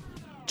 Just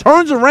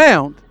turns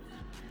around.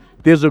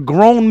 There's a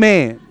grown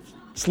man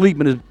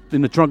sleeping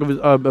in the trunk of his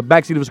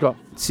backseat of his car.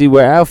 See,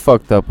 where Al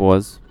fucked up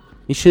was,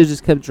 he should have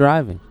just kept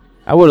driving.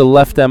 I would have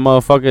left that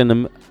motherfucker in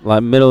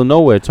the middle of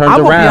nowhere, turned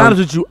I'm around. gonna be honest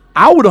with you.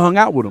 I would have hung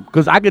out with him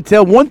because I could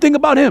tell one thing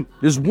about him.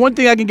 There's one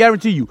thing I can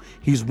guarantee you.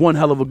 He's one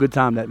hell of a good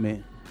time, that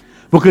man.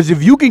 Because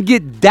if you can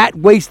get that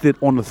wasted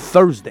on a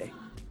Thursday,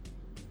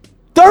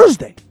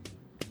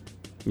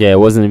 Yeah, it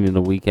wasn't even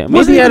the weekend.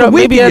 wasn't even a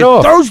maybe weekend, at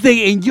all.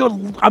 Thursday, and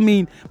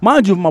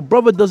mind you, if my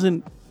brother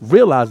doesn't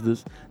realize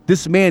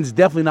this man's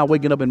definitely not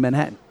waking up in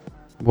Manhattan.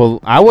 Well,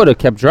 I would have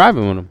kept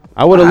driving with him.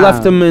 I would have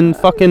left him in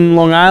fucking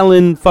Long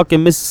Island,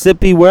 fucking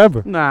Mississippi,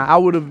 wherever. Nah, I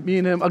would have, me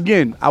and him,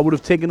 again, I would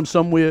have taken him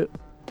somewhere.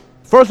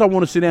 First, I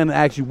want to sit down and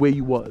ask you where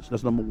you was.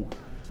 That's number one.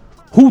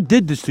 Who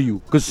did this to you?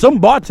 Because some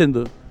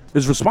bartender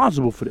is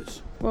responsible for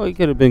this. Well, he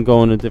could have been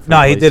going to different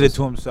No, he places. did it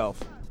to himself.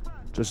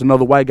 Just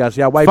another white guy.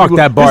 See how white Fuck people...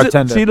 that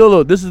bartender.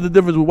 Look, this is the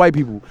difference with white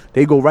people.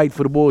 They go right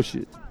for the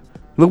bullshit.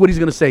 Look what he's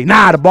going to say.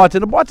 Nah, the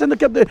bartender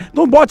kept it.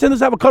 Don't bartenders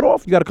have a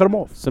cutoff? You got to cut them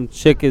off. Some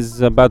chick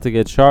is about to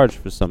get charged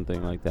for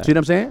something like that. See what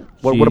I'm saying?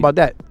 What She- about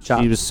that?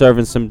 She was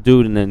serving some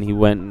dude, and then he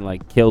went and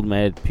like killed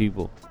mad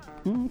people.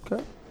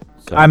 Okay.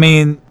 So, I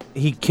mean,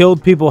 he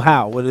killed people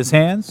how? With his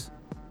hands?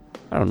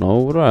 I don't know.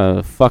 What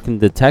a fucking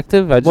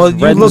detective? I just Well,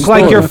 you read the look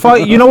like story.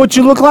 you're you know what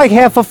you look like?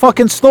 Half a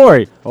fucking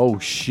story. Oh,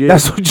 shit.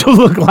 That's what you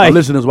look Now, like.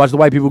 listeners, watch the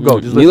white people go.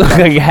 Just You listen. look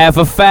like half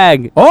a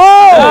fag.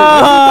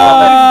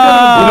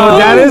 Oh! You know what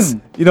that is?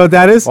 You know what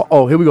that is?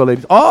 Oh, here we go,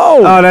 ladies.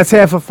 Oh! Oh, that's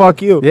half a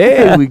fuck you.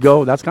 There we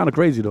go. That's kind of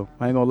crazy, though.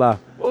 I ain't gonna lie.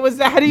 What was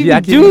that? How do you Yeah, I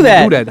even can't do even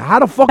that? do that. How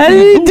the fuck How do do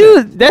you you do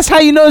it? That's how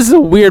you know this is a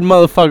weird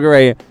motherfucker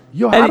right here.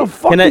 Yo, how the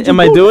fuck Can I, did you am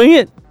I do doing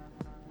it?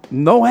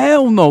 No,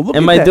 hell no. Look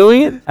Am at I that.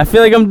 doing it? I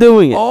feel like I'm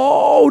doing it.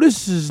 Oh,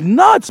 this is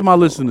nuts, my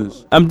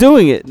listeners. I'm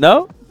doing it.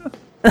 No?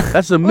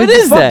 That's a What midget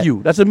is fuck that?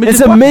 you. That's a midget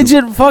It's a fuck you.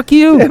 midget fuck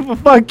you.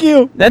 Fuck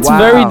you. That's Wow.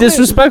 very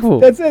disrespectful.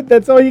 That's it.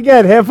 That's all you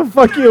get. Half a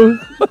fuck you. Yeah,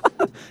 I I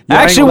ain't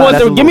actually gonna lie, want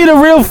that's to a give me little-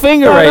 the real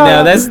finger No, right no.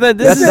 now. That's a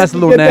That's a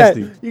little You get that.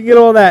 nasty. You get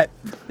all that.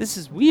 This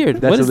is weird.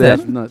 That's What is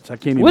that's that? nuts. I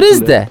can't even What do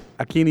is that?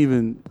 I can't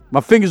even.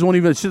 My fingers won't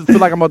even. I feel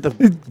like I'm about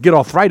to get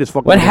arthritis.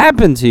 Fucking. What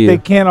happened to They you?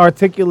 can't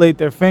articulate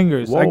their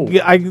fingers. I Whoa.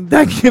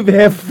 give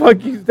half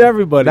fuck yous to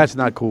everybody. That's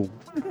not cool.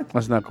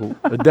 That's not cool.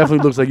 It definitely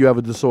looks like you have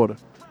a disorder.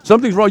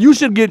 Something's wrong. You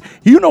should get.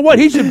 You know what?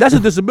 He should. That's a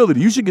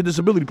disability. You should get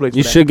disability plates.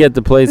 You for that. should get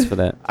the plates for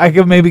that. I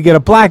could maybe get a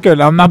placard.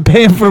 I'm not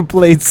paying for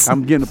plates.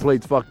 I'm getting the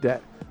plates. Fuck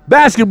that.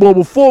 Basketball.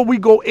 Before we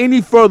go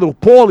any further,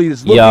 Paulie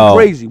is looking Yo.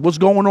 crazy. What's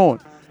going on?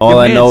 All Your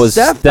I man know is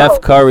Steph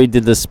out? Curry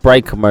did the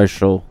Sprite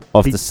commercial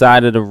off the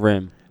side of the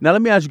rim. Now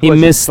let me ask you a He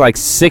question. missed like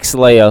 6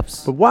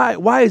 layups. But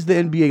why is the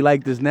NBA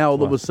like this now?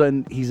 All of a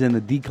sudden he's in a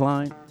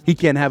decline. He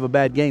can't have a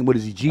bad game. What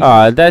is he?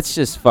 Jesus? That's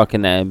just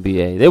fucking the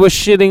NBA. They were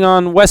shitting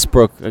on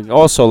Westbrook.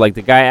 Also, like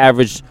the guy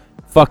averaged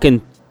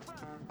fucking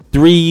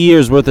 3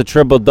 years worth of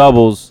triple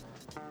doubles,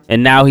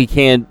 and now he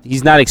can't.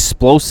 He's not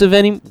explosive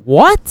anymore.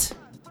 What?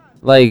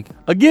 Like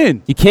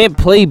Again, you can't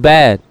play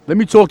bad. let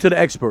me talk to the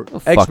expert. The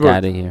fuck expert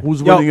outta here.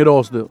 Who's Yo. winning it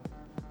all still?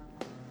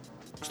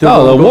 Oh, going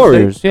the Golden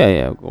Warriors. State?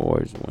 Yeah,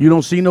 Warriors. Win. You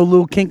don't see no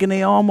little kink in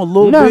their arm, a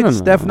little No, bit. no, no,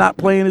 Steph no. not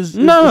playing his.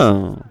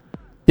 No,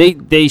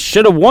 They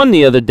should have won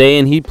the other day,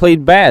 and he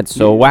played bad.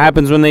 So what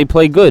happens when they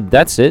play good?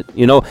 That's it.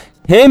 You know,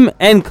 him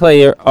and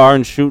Clay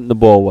aren't shooting the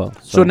ball well.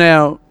 So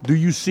now, do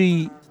you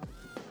see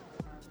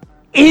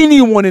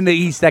anyone in the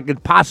East that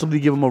could possibly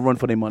give them a run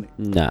for their money?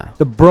 Nah.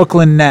 The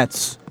Brooklyn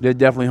Nets. They're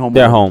definitely home.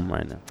 They're home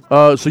right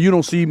now. So you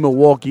don't see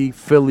Milwaukee,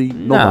 Philly,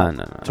 No.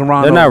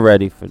 Toronto. They're not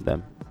ready for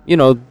them. You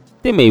know,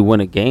 they may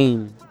win a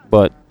game,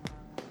 but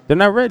they're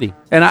not ready.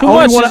 And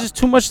It's just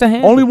too much to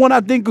handle. Only one I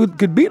think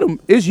could beat them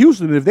is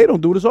Houston. If they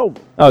don't do it, it's over.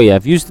 Oh, yeah.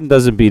 If Houston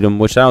doesn't beat them,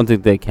 which I don't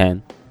think they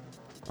can.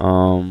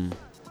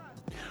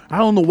 I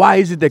don't know why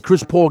is it that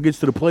Chris Paul gets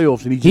to the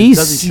playoffs and he just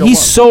doesn't show up. He's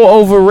so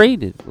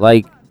overrated.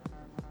 Like,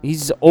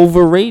 he's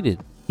overrated.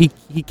 He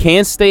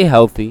can't stay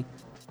healthy.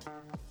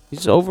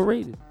 He's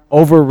overrated.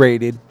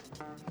 Overrated.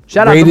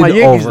 Shout out to my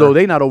Rated Yankees, over. though.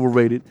 They not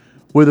overrated.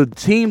 We're the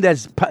team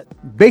that's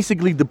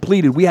basically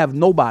depleted. We have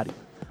nobody.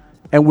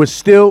 And we're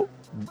still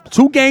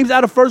 2 games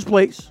out of first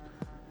place,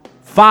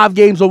 5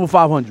 games over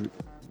 500.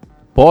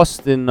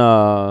 Boston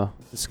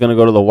is going to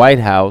go to the White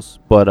House,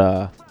 but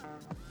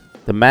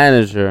the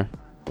manager,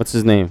 what's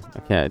his name?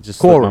 I just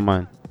slipped my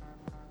mind.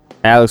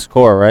 Alex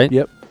Cora, right?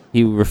 Yep.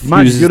 He Mind you,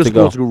 refuses you're the to go.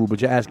 sports guru,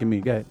 but you're asking me.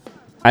 Go ahead.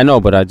 I know,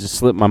 but I just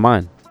slipped my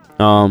mind.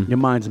 Your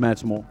mind's mad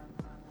small.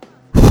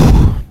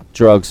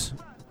 Drugs.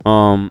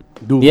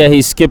 Yeah,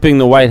 he's skipping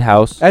the White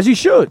House. As he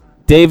should.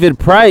 David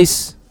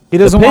Price. He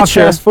doesn't the want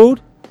pitcher, fast food?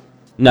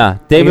 Nah,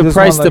 David doesn't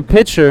Price, want, the like,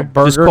 pitcher, a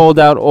burger? just called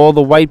out all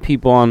the white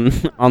people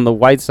on the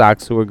White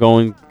Sox who are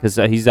going, because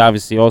he's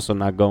obviously also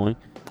not going.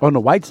 On the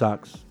White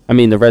Sox. I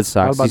mean, the Red I was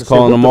Sox. about He's to say,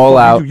 calling what them the all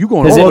fuck out. you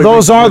going 'Cause all the way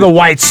Those are the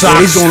White Sox.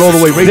 he's going all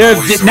the way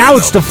racist. Now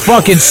it's the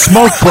fucking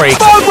smoke break.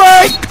 Smoke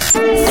break!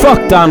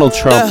 Fuck Donald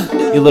Trump,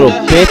 you little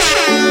bitch.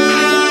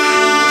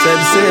 Sad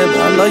to say it,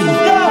 but I love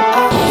you.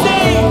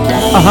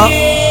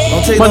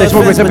 Don't take Monday, no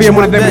Smoke Break, offense, 10 but p.m.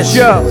 you on the my David bitch.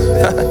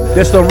 Show.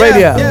 That's the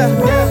radio.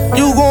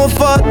 You gon'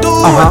 fuck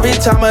through every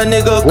time a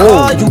nigga Whoa.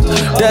 call you.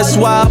 That's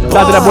why I Shout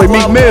out to that boy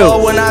Meek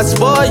Mill. when I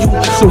spoil you.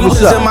 So We what's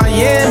was up? in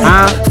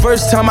Miami.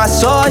 First time I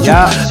saw you,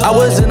 Yeah. I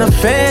was in a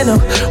phantom.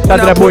 Shout out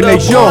to that boy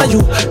Nate Shaw. Dream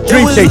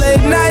It was Chasing.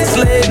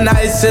 late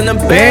nights in the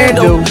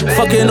bando. Bando.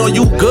 Fucking on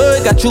you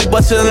good, got you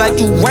bustin' like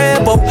you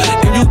Rambo.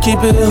 And you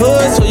keep it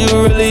hood, so you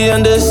really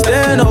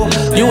understand. Oh,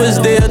 you was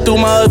there through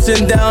my ups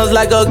and downs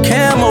like a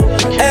camel.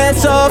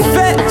 Ass all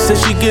fat, said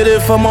she get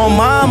it from her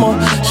mama.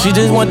 She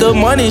just want the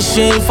money,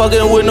 she ain't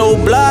fucking with no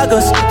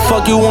bloggers.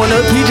 Fuck you on a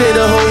PJ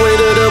the whole way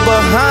to the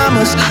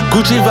Bahamas.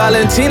 Gucci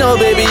Valentino,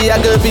 baby,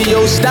 I could be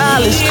your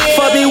stylist.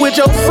 Fuck me with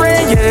your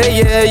friend,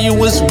 yeah, you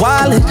was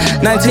wildin'.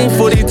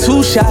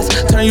 1942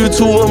 shots, turn you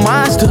to a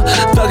monster.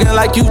 Thuggin'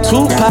 like you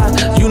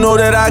Tupac, you know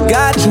that I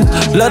got you.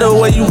 Love the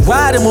way you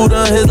ride and move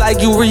on his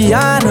like you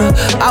Rihanna.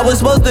 I was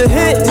supposed to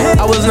hit,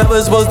 I was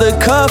never supposed to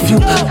cuff you.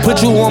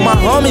 Put you on my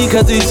homie,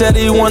 cause he said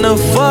he wanna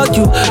fuck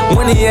you.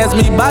 When he asked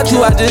me about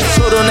you, I just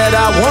told him that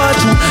I want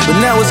you. But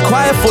now it's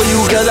quiet for you,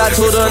 cause I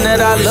told him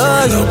that I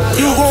love you.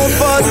 You gon'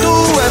 fuck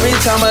through every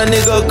time a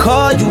nigga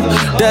call you.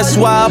 That's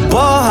why I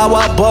ball, how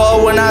I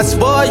ball when I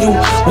spoil you.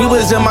 We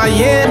was in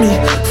Miami,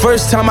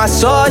 first time I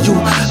saw you.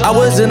 I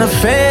was in a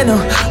phantom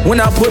when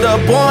I put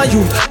up on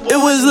you. It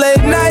was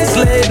late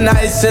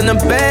nights in the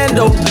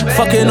bando.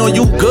 Fucking on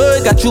you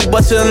good, got you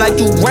bustin' like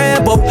you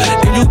Rambo.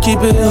 And you keep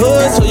it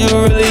hood, so you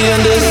really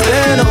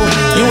understand. Oh,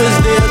 you was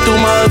there through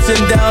my ups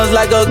and downs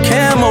like a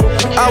camel.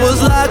 I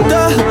was locked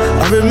up,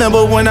 I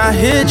remember when I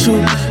hit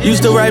you.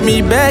 Used to write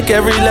me back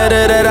every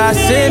letter that I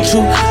sent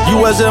you.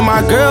 You wasn't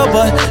my girl,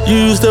 but you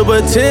used to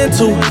pretend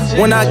to.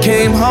 When I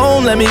came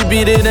home, let me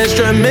beat it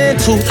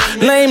instrumental.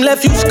 Lame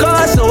left you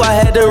scarred, so I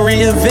had to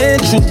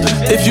reinvent you.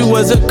 If you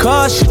was a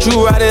car, shit,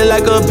 you ride it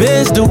like a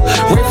Benz do.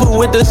 Grateful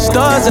with the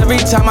stars every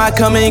time I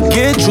come and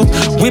get you.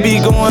 We be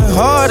going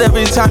hard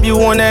every time you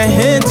want that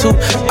hint to.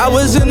 I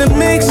was in the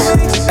mix,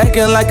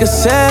 acting like a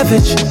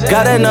savage.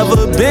 Got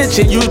another bitch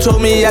and you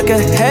told me I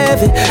could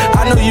have it.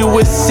 I know you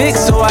was sick,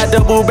 so I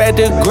double back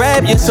to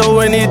grab you. So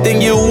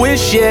anything you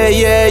wish,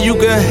 yeah, you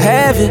can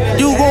have it.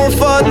 You gon'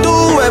 fall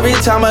through every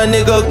time a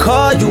nigga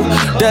call you.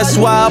 That's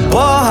why I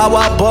ball, how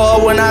I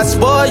ball when I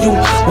spoil you.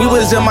 We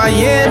was in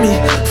Miami,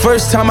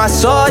 first time I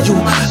saw you.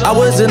 I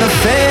was in a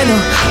phantom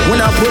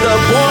when I put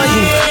up on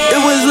you.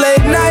 It was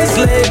late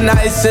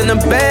nights in the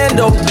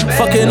bando.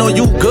 Fucking on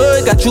you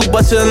good, got you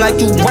bustin' like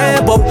you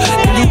Rambo.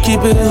 And you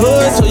keep it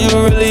hood, so you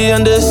really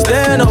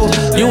understand. Oh,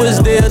 you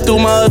was there through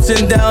my ups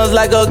and downs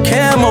like a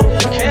camel.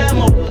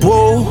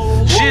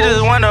 Whoa, she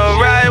just wanna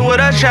ride with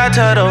a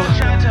chateau.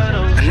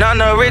 None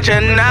the rich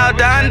and now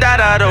down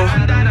da-da-do.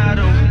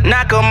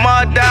 Knock 'em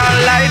all down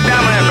like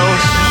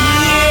dominoes.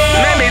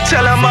 Make me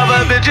tell them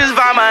other bitches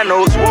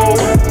vamonos.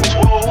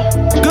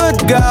 Whoa.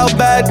 Good girl,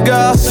 bad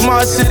girl,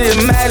 smart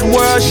city, mad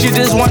world. She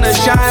just wanna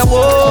shine,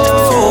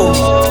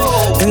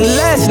 whoa. And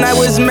last night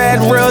was mad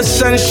real,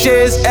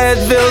 sunshades,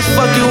 Advils,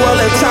 fuck you all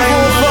the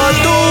time. Fall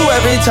through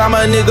every time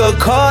a nigga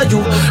call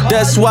you.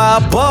 That's why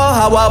I ball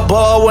how I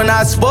ball when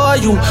I spoil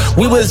you.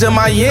 We was in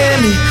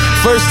Miami,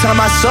 first time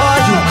I saw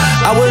you.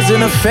 I was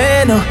in a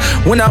Phantom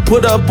when I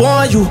put up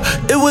on you.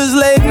 It was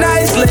late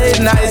nights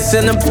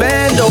in the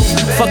bando.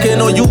 Fucking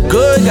on you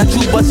good, got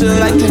you bustin'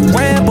 like you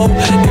Rambo.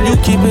 And you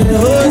keep it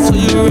hood so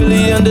you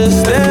really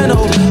understand.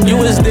 Oh, you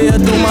was there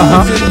through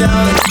my ups and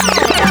downs.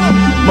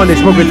 Monday,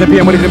 smoking 10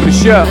 p.m. Monday, the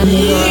show.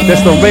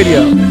 That's on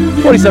radio.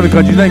 47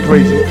 countries, ain't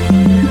crazy.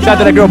 Shout out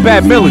to that girl,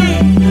 Bad Millie.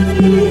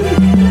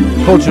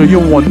 Culture, you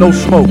don't want no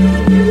smoke.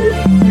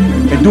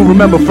 And do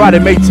remember, Friday,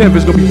 May 10th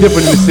is gonna be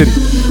different in the city.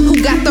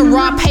 Who got the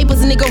raw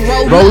papers, nigga,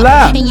 roll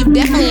up. And you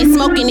definitely ain't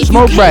smoking if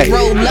Smoke you can't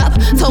roll up.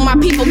 Told my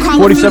people, call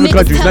 47 a few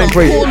countries, niggas, tell ain't them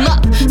crazy. pull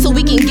up. So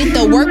we can get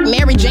the work,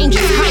 Mary Jane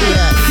just hired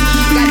us.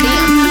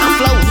 Goddamn, I'm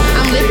floating,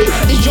 I'm lifted.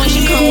 This joint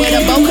should come with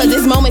a bow, cause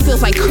this moment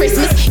feels like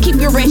Christmas. Keep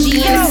your Reggie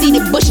in the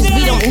seated bushes,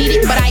 we don't need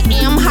it. But I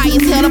am high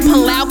as hell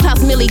upon loud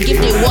Klaus Millie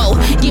gifted. Whoa,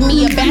 give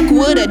me a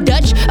backwood, a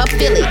Dutch, a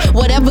Philly.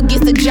 Whatever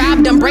gets the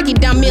job done, break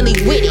it down, Millie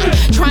with it.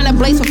 Trying to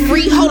blaze for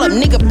free, hold up,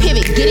 nigga,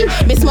 pivot, get it?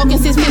 Been smoking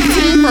since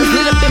 15, first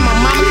lit up in my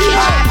mama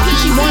kitchen.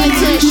 She wanted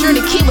to ensure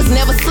the kid was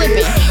never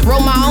slipping. Roll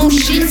my own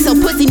shit so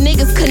pussy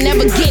niggas could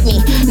never get me.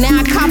 Now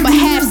I cop a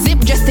half zip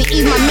just to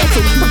ease my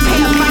mental.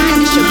 Prepare to find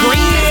this your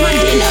green for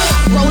dinner.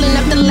 Rolling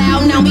up the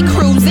loud, now we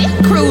cruising.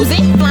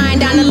 Flying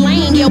down the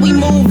lane, yeah, we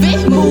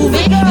moving.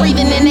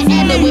 Breathing in the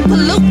air that we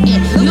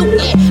polluting.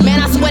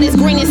 Man, I swear this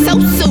green is so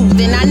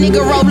soothing. I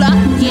nigga roll up,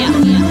 yeah.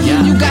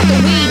 You got the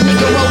weed,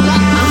 nigga roll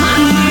up,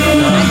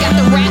 I got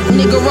the rap,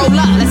 nigga roll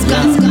up. Let's go.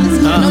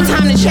 No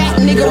time to chat,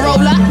 nigga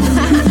roll up.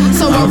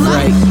 So roll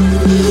up.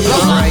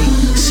 Roll up.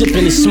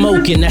 Sipping and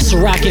smoking, that's a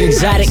rockin'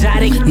 exotic.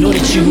 Know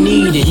that you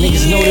need it,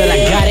 niggas know that I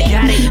got it.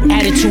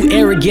 Attitude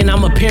arrogant,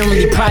 I'm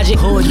apparently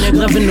project.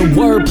 Loving the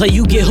wordplay,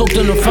 you get hooked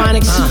on the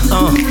phonics.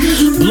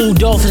 Blue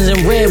dolphins and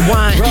red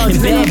wine,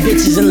 and bad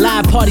bitches and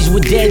live parties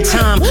with dead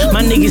time.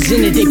 My niggas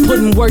in it, they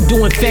putting work,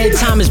 doing fed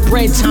time. It's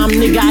bread time,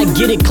 nigga. I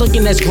get it,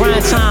 clicking, that's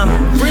grind time.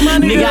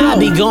 Nigga, I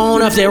be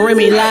going off that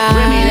Remy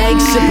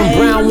live. Sipping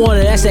brown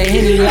water, that's that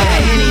Henny live.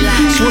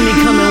 Swimmy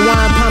coming,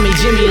 wine, palm me,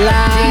 Jimmy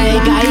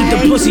like. I eat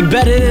the pussy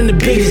better than the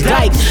biggest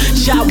dyke.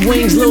 Chop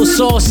wings, little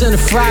sauce, and the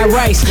fried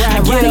rice. I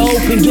get her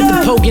open, get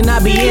the poke, and I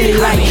be in it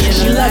like.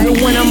 She love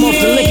it when I'm off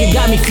the liquor,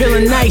 got me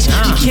feeling nice.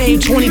 She came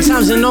 20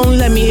 times and only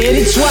let me hit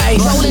it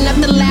twice. Rolling up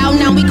the loud,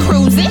 now we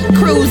cruising.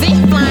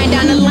 Flying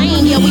down the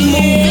lane, yeah, we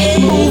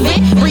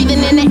moving.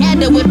 Breathing in the air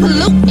that we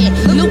polluting.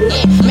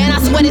 Man, I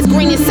swear this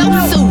green is so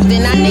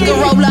soothing. I nigga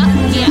roll up,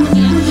 yeah.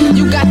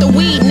 You got the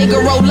weed, nigga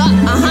roll up,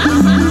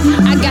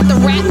 I got the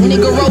rap,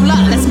 nigga roll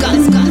up. Let's go.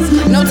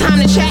 No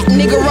time to chat,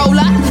 nigga roll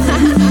up.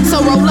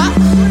 So roll up.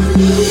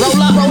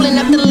 Rolling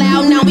up the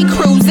loud, now we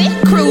cruising.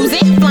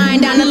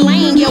 Flying down the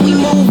lane, yeah, we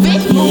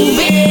moving.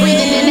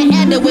 Breathing in the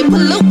air that we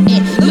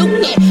polluting.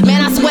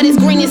 Man, I swear this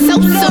green is so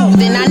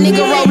soothing. I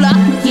nigga roll up,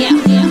 yeah.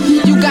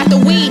 You got the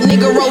weed,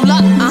 nigga roll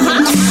up,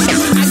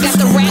 I got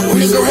the rap,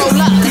 nigga roll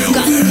up. Let's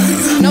go.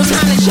 No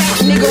time to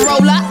chat, nigga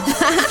roll up.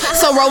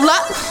 So roll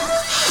up.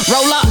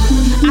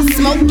 I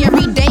smoke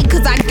every day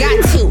cause I got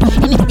to.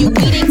 And if you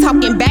weed ain't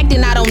talking back,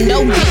 then I don't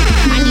know you.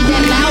 I need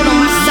that loud on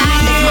my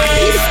side, that's my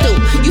pistol.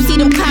 You see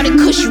them clouded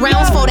kush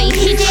rounds before they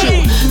hit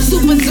you.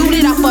 Super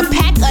zooted off a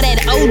pack of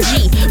that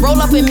OG.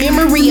 Roll up in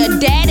memory of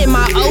dad and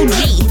my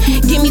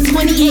OG. Give me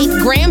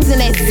 28 grams in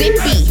that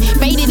zippy.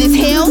 Faded as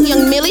hell,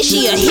 young Millie,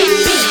 she a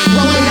hippie.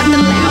 Rolling up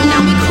the loud, now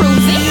we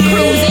cruising.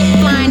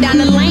 Flying down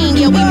the lane,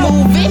 yeah, we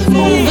moving.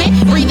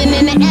 Breathing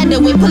in the air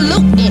that we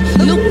polluting.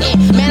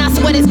 Man, I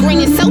swear this green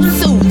is so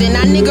soothing.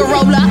 I nigga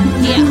roll up,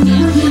 yeah.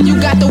 You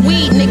got the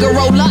weed, nigga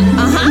roll up,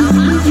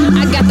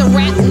 I got the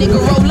rap, nigga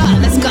roll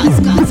up. Let's go.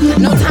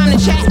 No time to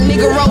chat,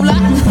 nigga roll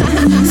up.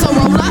 So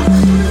roll up.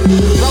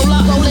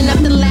 Rolling up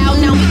the loud,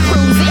 now we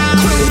cruising.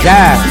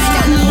 Yeah.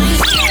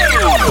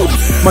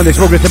 Monday,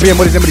 smoking 10 p.m.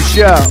 Monday, the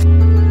show.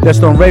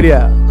 That's on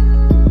radio.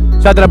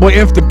 Shout out to that boy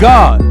Inf the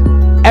God.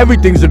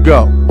 Everything's a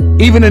go.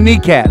 Even a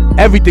kneecap,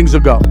 everything's a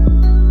go.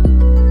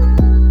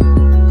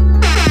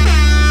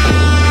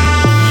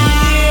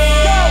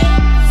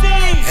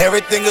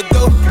 Everything a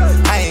go,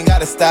 I ain't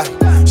gotta stop.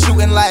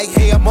 Shooting like,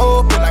 hey, I'm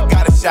open, I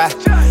got a shot.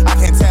 I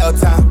can tell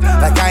time,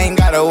 like I ain't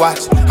gotta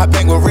watch. I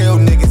bang with real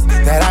niggas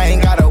that I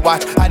ain't gotta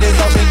watch. I just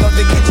open up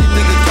the kitchen,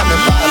 niggas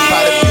coming by the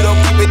pot. If you don't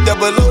keep it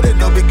double loaded,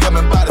 they'll be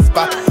coming by the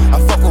spot. I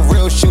fuck with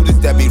real shooters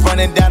that be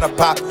running down a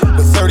pop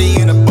with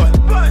 30 in a butt,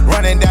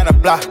 running down a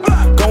block.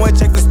 Go and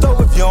check the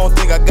stove if you don't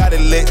think I got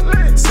it lit.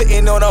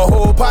 Sitting on a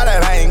whole pot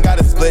that I ain't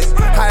gotta split.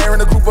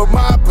 Hiring a group of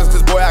moppers,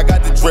 cause boy, I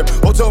got the drip.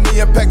 Oh, told me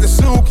unpack the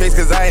suitcase,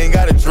 cause I ain't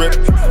got a drip.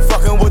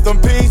 Fucking with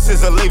them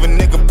pieces, I leave a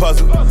nigga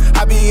puzzle.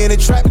 I be in the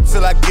trap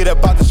until I get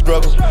up out the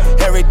struggle.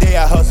 Every day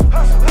I hustle.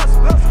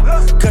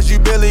 Cause you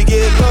barely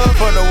get love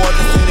from the ones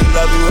that say they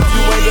love you. If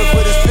you ain't up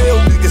for this field,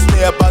 nigga,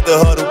 stay up out the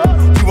huddle.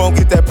 You won't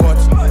get that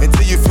punch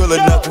until you feel a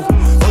knuckle.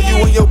 Oh,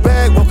 you in your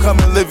bag, won't come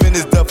and live in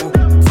this duffel.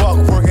 Fuck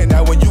working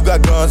out when you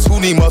got guns, who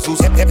need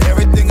muscles?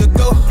 Everything will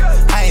go,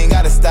 I ain't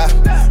gotta stop.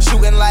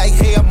 Shooting like,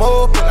 hey, I'm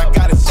open, I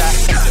got a shot.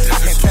 I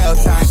can tell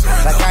time,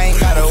 like I ain't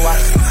gotta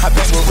watch. I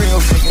been with real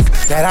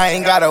niggas that I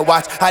ain't gotta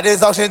watch. I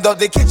just auctioned off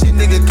the kitchen,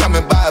 niggas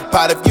coming by a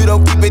pot. If you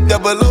don't keep it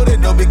double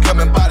loaded, they'll be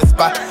coming by the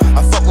spot.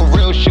 I fuck with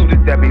real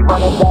shooters that be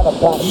running down the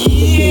block.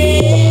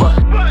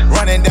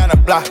 Running down the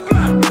block.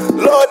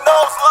 Lord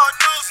knows,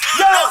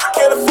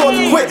 can't afford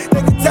to quit.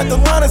 They can tap the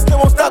line and still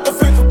won't stop the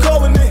fake from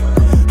calling me.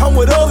 I'm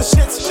with all the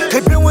shits,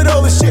 they been with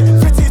all the shit.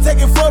 15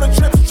 taking photo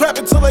trips,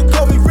 trapping till they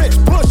call me rich.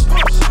 Push,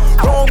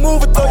 wrong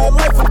move and throw your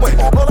life away.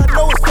 All I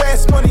know is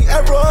fast money,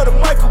 era of the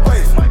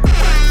microwave.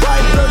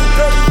 Ride dirty,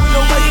 we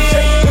don't like to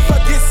shake. If I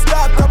get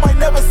stopped, I might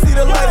never see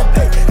the light of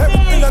day.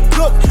 Everything I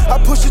cook, I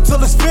push it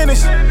till it's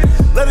finished.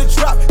 Let it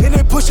drop and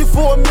then push it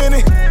for a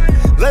minute.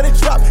 Let it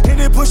drop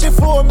and then push it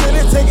for a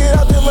minute. Take it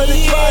out, then let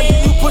it dry, then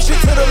you push it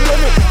to the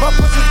limit. My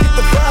pushes get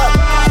the vibe,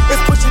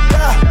 it's push it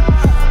die.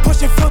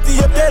 Pushing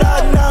filthy up that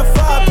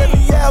I-95.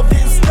 Every out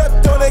getting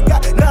stepped on, they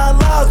got 9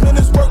 lives. Man,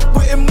 this work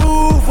wouldn't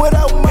move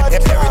without my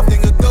job.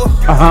 Everything will go,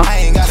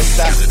 I ain't gotta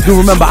stop. Do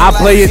remember, I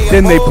play it,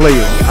 then they play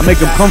it. I make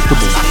them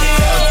comfortable.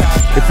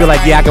 They feel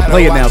like, yeah, I can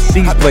play it now.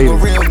 C's play it.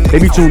 They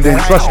be tuned in,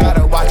 trust me.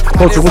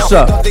 Culture, what's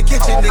up?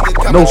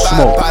 No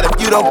smoke.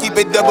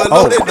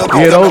 Oh,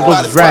 yeah,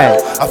 those drag.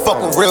 I fuck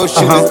with real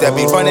shooters that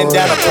be running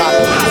down a block.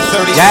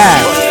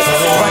 Yeah.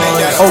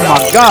 Oh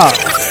my God.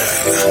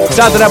 Shout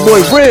out to that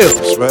boy Real.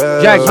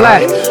 Jack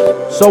Black.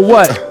 So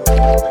what?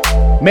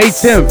 May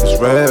 10th.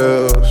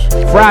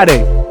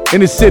 Friday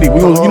in the city. We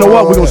gonna, you know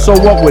what? We're gonna so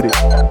up with it.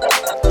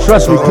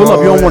 Trust me, pull up,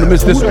 you don't want to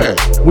miss this one.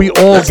 We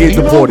all get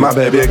deported. My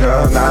baby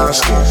girl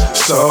nasty.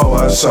 So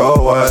what?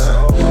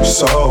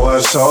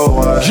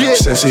 Yeah.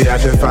 Since she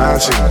acting fine,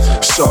 she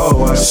so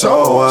what?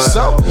 I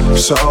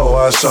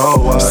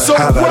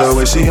love the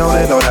way she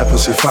only know that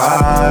pussy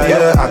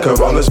fire. I could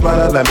roll a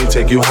splitter, let me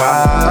take you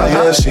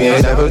higher. She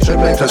ain't never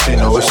tripping cause she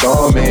know it's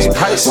on me.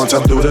 Once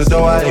I'm through the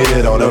door, I hit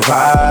it on the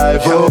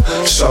vibe. Yo.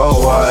 So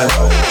what?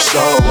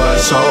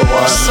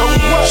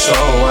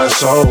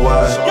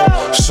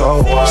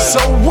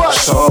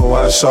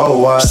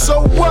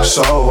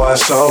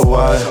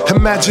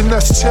 Imagine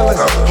us chilling,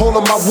 all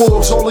of my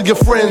wolves, all of your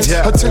friends.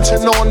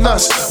 Attention on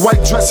us,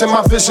 white dress in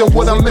my vision,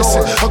 what I'm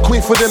missing. A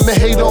queen for them to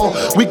hate on.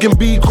 We can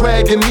be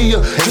Craig and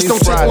Nia, just don't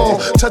take long.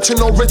 Touching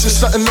on riches,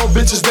 something on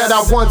bitches that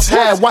I once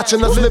had.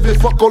 Watching us live it,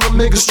 fuck all them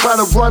niggas trying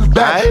to run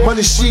back.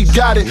 Money, she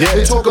got it.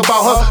 They talk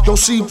about her, don't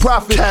see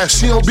profit.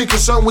 She don't be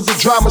concerned with the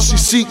drama, she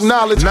seek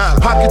knowledge.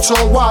 Pockets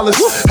on wallets,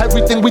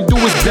 everything we do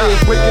is big.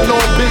 Breaking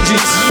on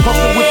Benjis,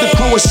 puffing with the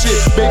crew and shit.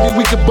 Baby,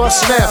 we can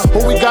bust now.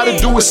 All we gotta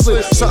do is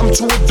slip something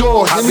to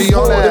adore. Hit me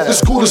on if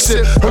it's cool to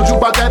sit. Heard you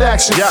about that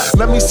action.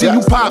 Let me see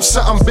you pop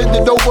something. Bend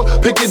it over,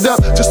 pick it up,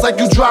 just like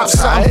you drop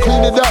something.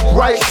 Clean it up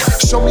right.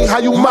 Show me how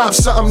you mop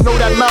something. Know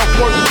that mouth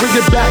work. Bring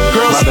it back,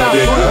 girl. My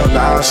baby girl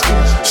nasty.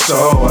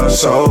 So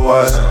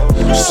what?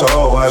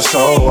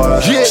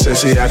 Yeah.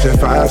 Since she acting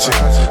fine, she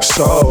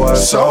so what?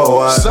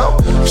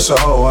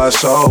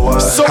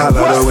 I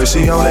love the way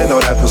she only know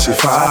that pussy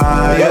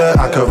fire.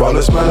 I could roll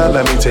a splitter,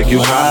 let me take you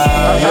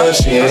higher.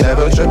 She ain't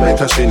never tripping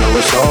cause she know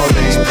it's on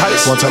me.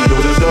 Once I'm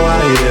through the door, I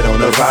hit it on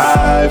the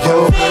vibe.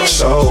 Yo.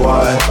 So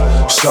what?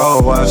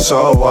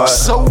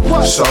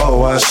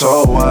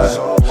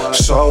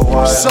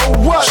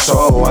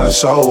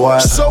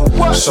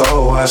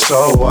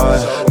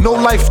 No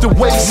life to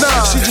waste.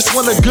 She just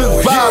want a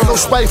good vibe, no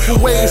spiteful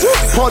ways.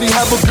 Party,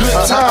 have a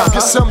good time,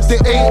 get something to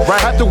eat.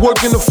 Had to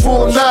work in the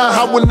full 9.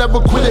 I would never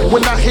quit it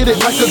when I hit it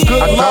like a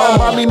good line.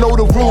 Mommy know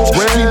the rules.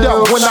 Speed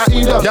up when I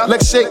eat up,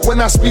 legs shake when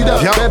I speed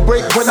up, bed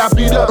break when I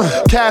beat up.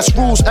 Cash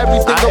rules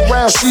everything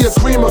around. She a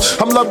creamer.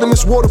 I'm loving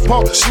this water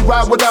park. She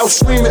ride without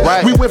screaming.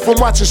 We went from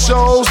watching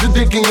shows to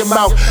dick in your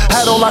mouth.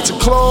 Had on lots of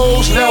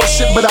clothes, now it's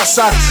shit but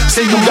outside.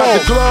 Say you got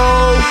the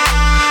glow.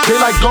 They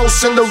like go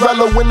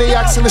Cinderella when they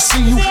asking to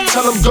see you.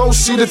 Tell them go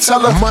see the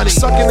teller. Money.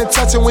 Sucking and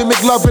touching, we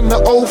make love in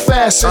the old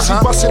fashioned. She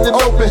busting it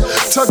open,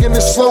 tugging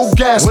and slow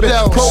gasping.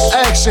 Pro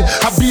action,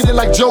 I beat it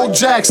like Joe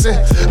Jackson.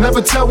 Never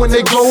tell when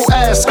they go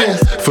asking.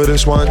 For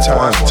this one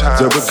time,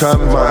 to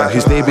become mine.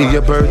 His day be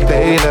your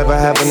birthday, never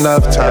have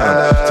enough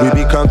time. We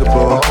be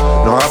comfortable,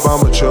 no I'm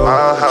on with you.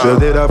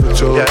 Build it up with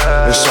you,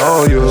 it's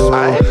all you.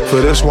 For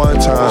this one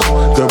time,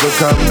 to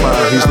become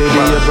mine. His day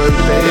be your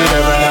birthday,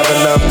 never have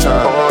enough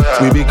time.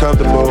 We be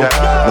comfortable. No,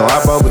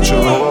 I bump with you,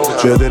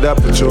 build it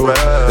up with you.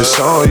 It's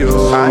on you,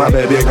 my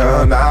baby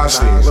girl.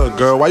 Nasty. Look,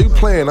 girl, why you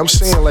playing? I'm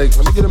saying, like,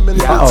 let me get a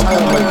minute of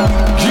time. Like,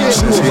 yeah,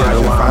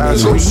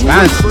 so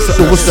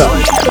what's up?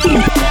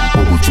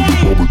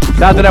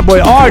 Shout out to that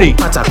boy Artie.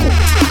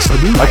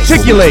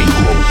 Articulate.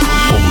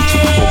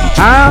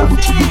 Huh?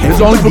 It's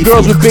only for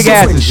girls with big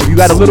asses. If you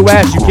got a little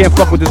ass, you can't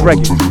fuck with this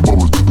record.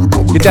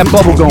 Get that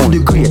bubble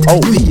going.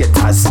 Oh.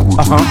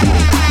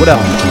 What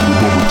else?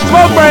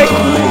 Smoke break.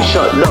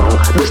 Shut down,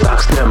 the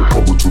stocks them.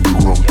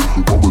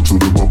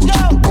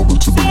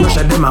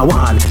 Russia them a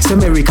one, it's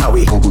America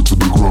we.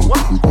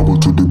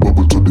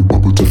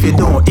 If you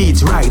don't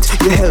eat right,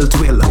 your health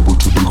will.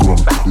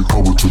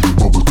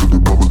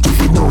 If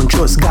you don't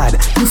trust God,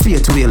 your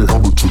faith will.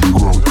 Bubble to the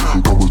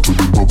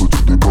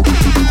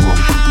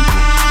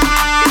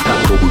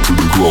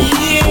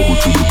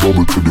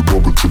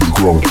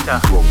ground.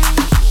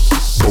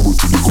 bubble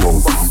to the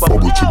ground,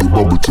 bubble to the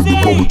bubble to the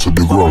bubble to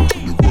the ground,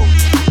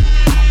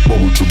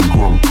 bubble to the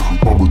ground,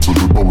 bubble to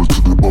the bubble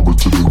to the bubble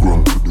to the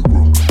ground,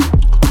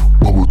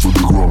 bubble to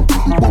the ground,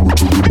 bubble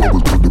to the bubble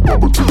to the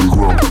bubble to the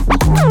ground,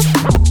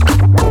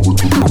 bubble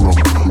to the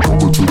ground,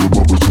 bubble to the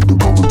bubble to the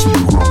bubble to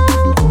the ground,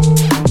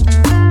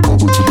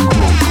 bubble to the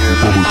ground, bubble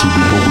to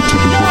the bubble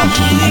to the bubble to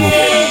the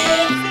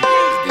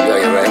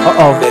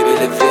ground.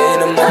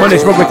 Monday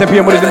Smoke with 10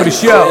 p.m. What is the name of the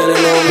show?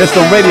 That's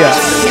on radio.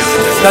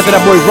 Shout to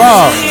that boy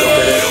Rob.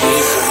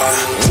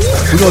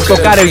 We're gonna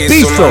tocar el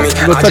piso. We're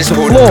gonna touch the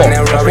floor.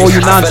 For all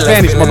you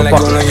non-Spanish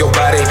motherfuckers.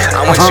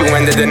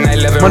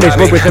 Monday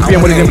Smoke with 10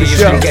 p.m. What is the name of the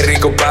show?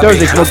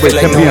 Thursday Smoke with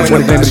 10 p.m. What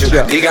is the name of the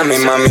show?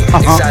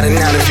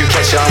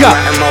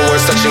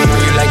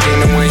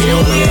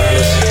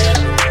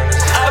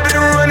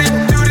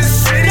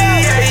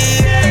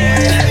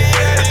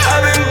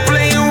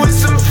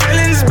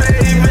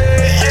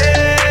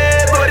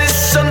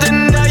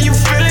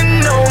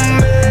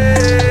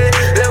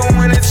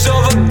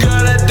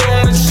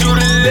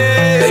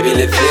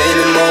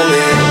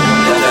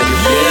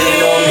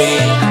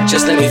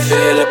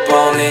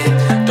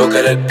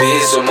 Tocar el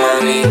piso,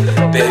 mami.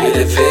 Baby,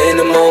 live in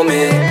the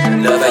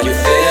moment. Love how you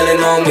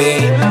feeling on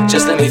me.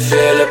 Just let me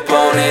feel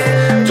upon it.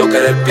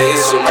 Tocar el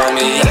piso,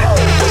 mami.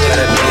 Tocar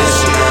el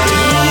piso,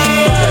 mami.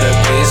 Tocar el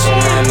piso,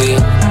 mami.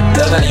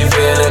 Love how you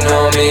feeling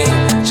on me.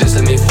 Just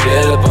let me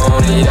feel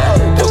upon it.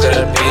 Yeah. Tocar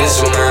el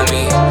piso,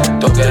 mami.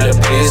 Tocar el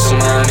piso,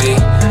 mami.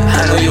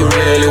 I know you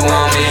really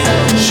want me.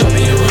 Show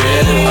me you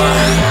really want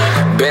me.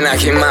 Ven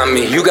aquí,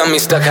 mami, you got me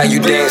stuck how you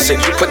dancing.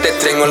 You put that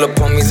thing all up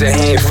on me's a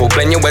handful.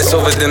 Bend your ass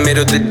over the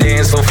middle of the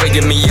dance floor.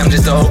 Forgive me, I'm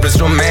just a hopeless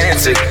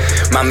romantic.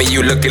 Mommy,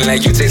 you looking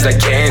like you taste like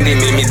candy.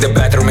 Meet me the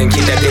bathroom and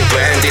keep that thing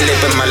brandy.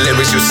 Live in my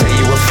lyrics, you say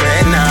you a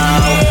fan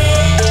now.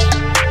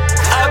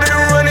 I've been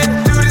running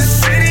through the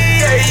city,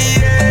 yeah,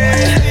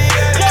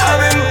 yeah.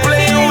 I've been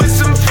playing with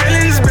some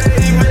feelings,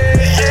 baby,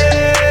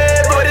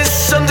 yeah. But it's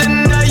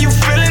something that you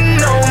feeling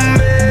on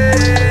me.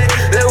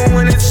 That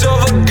when it's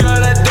over,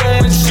 girl, I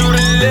don't want you to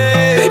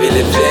live. Baby,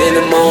 live in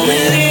the moment.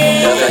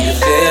 Love how you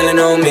feeling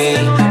on me.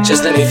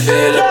 Just let me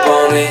feel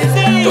upon it.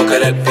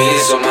 Tocar el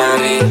piso,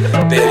 mami.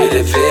 Baby,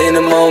 live in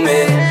the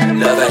moment.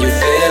 Love how you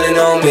feeling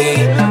on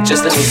me.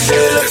 Just let me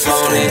feel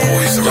upon it.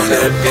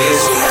 Tocar el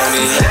piso,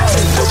 mami.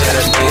 Tocar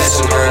el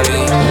piso,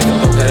 mami.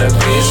 Tocar el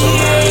piso,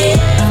 mami.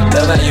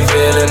 Love how you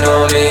feeling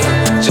on me.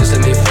 Just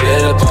let me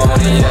feel upon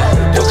it.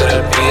 Tocar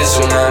el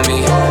piso,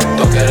 mami.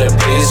 Tocar el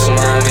piso,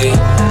 mami.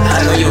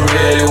 I know you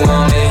really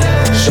want me.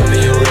 Show me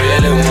you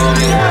really want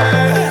me.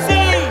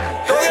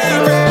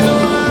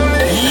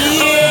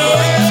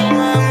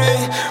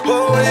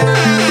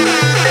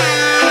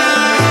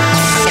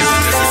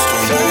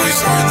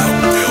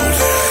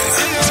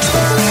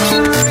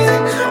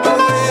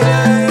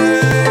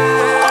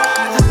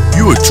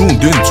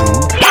 Tuned into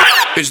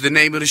is the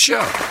name of the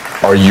show.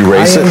 Are you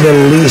racist? I am the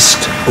least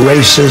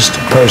racist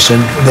person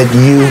that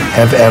you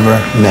have ever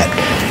met.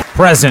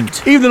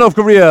 Present. Evening, North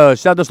Korea.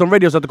 Shout out to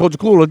Radio. Shout out to Culture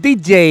Cool.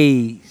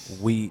 DJs.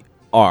 We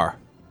are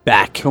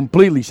back.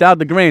 Completely. Shout out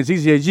to Grants.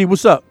 He's here. G,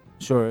 what's up?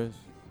 Sure is.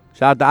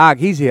 Shout out to Ak.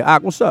 He's here.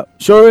 Ak, what's up?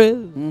 Sure is.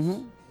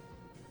 Mm-hmm.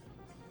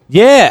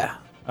 Yeah.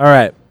 All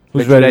right.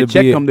 Who's ready to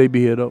check be them? They be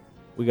here, though.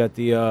 We got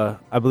the,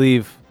 I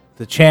believe,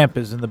 the champ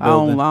is in the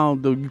building. I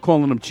don't. You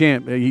calling him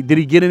champ? Did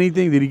he get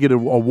anything? Did he get an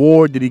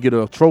award? Did he get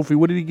a trophy?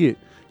 What did he get?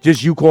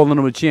 Just you calling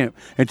him a champ.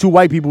 And two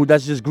white people,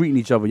 that's just greeting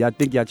each other. Y'all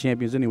think y'all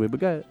champions anyway, but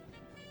go ahead.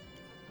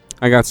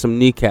 I got some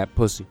kneecap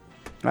pussy.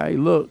 All right,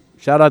 look.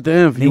 Shout out to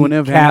Inf. You and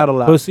Inf hang out a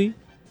lot. Pussy?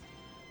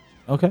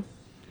 Okay.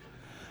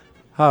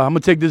 I'm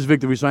going to take this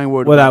victory, so I ain't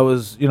worried What about I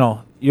was,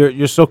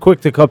 you're so quick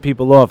to cut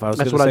people off.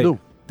 That's what I do.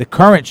 The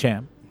current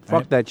champ.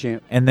 Fuck that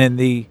champ. And then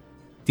the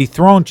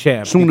dethroned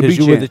champ. Soon to because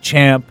be you were the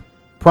champ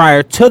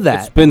prior to that.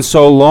 It's been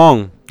so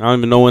long. I don't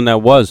even know when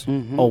that was.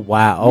 Mm-hmm. Oh,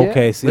 wow.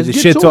 Okay. Yeah. See, Let's the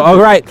get shit. to it. All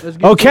right. Let's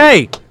get to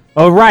Okay.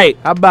 All right.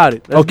 How about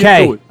it? Let's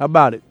get to it. How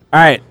about it? All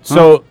right.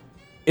 So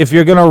if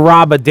you're going to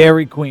rob a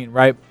Dairy Queen,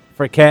 right,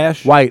 for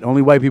cash. White.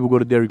 Only white people go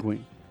to Dairy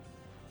Queen.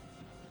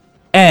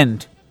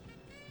 And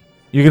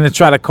you're going to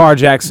try to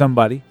carjack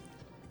somebody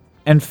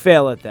and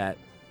fail at that.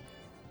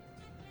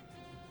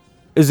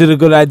 Is it a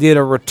good idea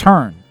to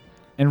return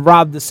and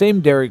rob the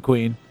same Dairy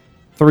Queen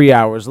 3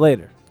 hours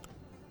later?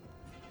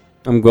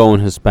 I'm going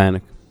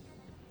Hispanic.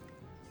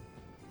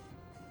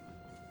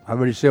 I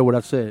already said what I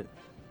said.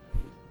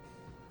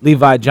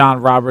 Levi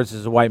John Roberts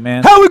is a white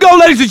man. Here we go,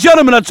 ladies and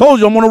gentlemen. I told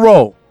you I'm on a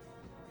roll.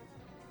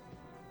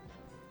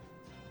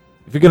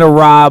 If you're going to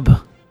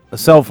rob a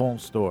cell phone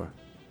store,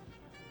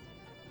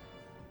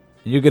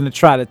 and you're going to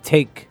try to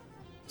take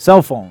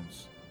cell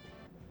phones,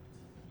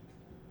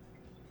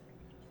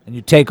 and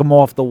you take them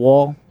off the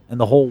wall, and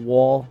the whole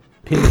wall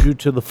pins you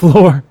to the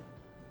floor,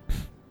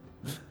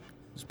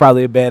 it's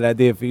probably a bad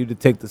idea for you to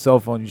take the cell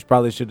phone. You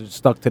probably should have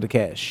stuck to the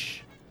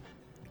cash.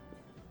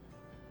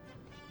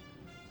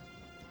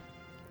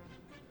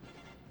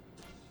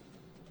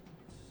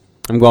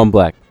 I'm going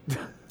black.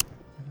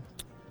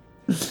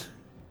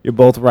 You're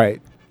both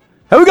right.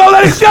 Here we go,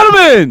 ladies and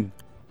gentlemen.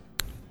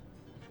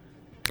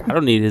 I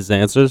don't need his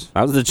answers.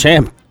 I was the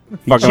champ.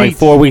 Fucking like cheats.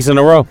 4 weeks in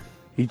a row.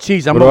 He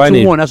cheats. I'm What do I up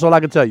need? 2-1. That's all I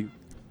can tell you.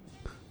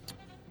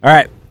 All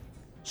right.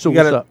 So You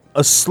got what's up?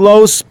 a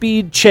slow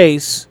speed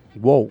chase.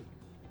 Whoa.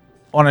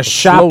 On a Slow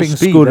shopping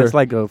speed, scooter. That's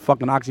like a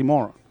fucking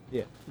oxymoron.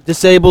 Yeah.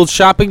 Disabled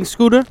shopping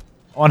scooter?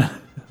 On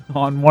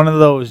one of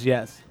those,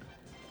 yes.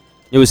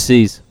 It was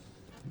C's.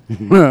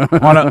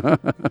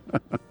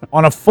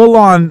 on a full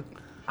on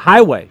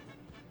highway.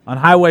 On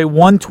Highway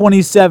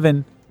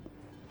 127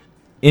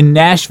 in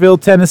Nashville,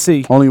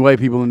 Tennessee. Only white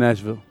people in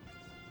Nashville.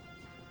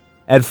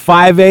 At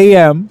 5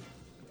 a.m.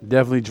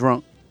 Definitely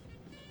drunk.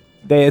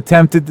 They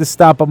attempted to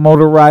stop a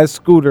motorized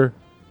scooter,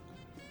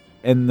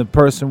 and the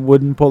person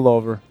wouldn't pull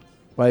over.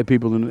 White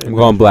people in. I'm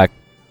going black.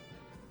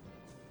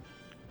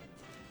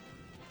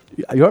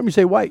 You heard me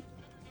say white.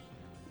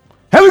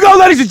 Here we go,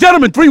 ladies and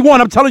gentlemen. 3-1.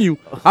 I'm telling you.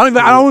 I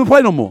don't even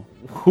play no more.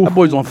 That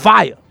boy's on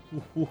fire.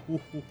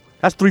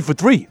 That's 3 for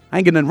 3. I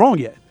ain't getting nothing wrong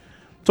yet.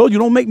 Told you,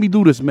 don't make me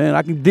do this, man.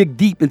 I can dig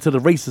deep into the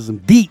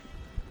racism. Deep.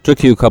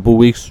 Took you a couple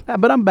weeks. Yeah,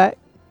 but I'm back.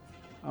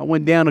 I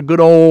went down to good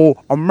old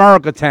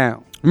America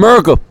town.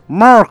 America.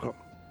 Shout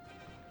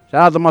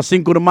out to my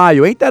Cinco de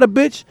Mayo. Ain't that a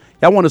bitch?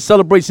 Y'all want to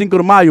celebrate Cinco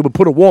de Mayo, but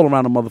put a wall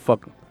around the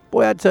motherfucker.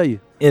 Boy, I tell you.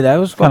 Yeah, that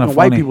was kind of Fucking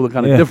funny. white people are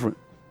kind of different.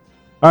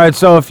 All right,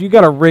 so if you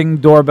got a Ring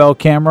doorbell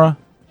camera,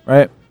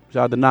 right?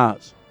 Shout out to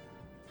Nas.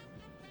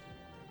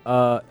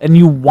 And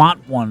you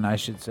want one, I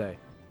should say.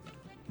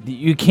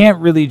 You can't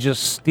really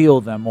just steal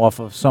them off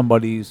of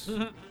somebody's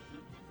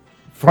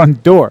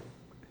front door.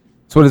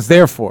 That's what it's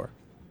there for.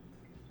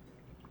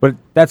 But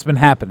that's been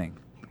happening.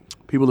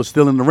 People are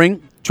still in the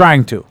ring?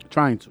 Trying to.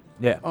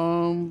 Yeah.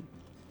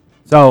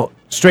 So,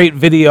 straight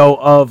video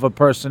of a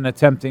person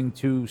attempting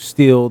to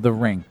steal the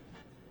ring.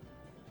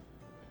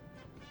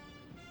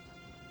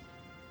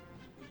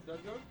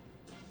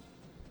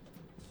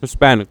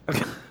 Hispanic.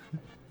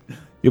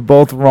 You're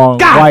both wrong.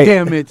 God White.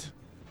 damn it.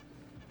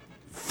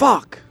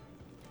 Fuck.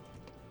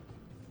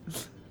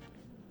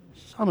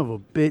 Son of a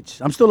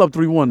bitch. I'm still up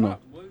 3-1 though.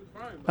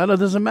 That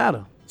doesn't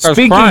matter.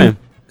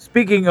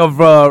 Speaking of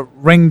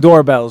Ring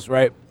doorbells,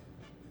 right?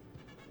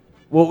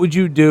 What would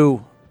you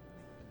do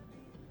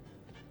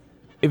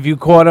if you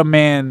caught a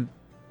man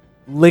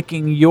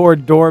licking your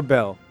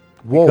doorbell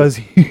because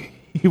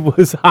he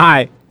was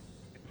high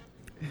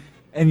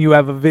and you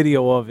have a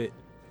video of it?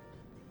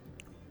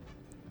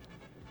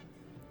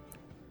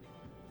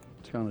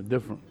 It's kind of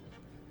different.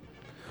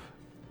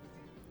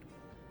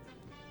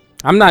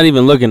 I'm not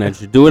even looking at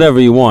you. Do whatever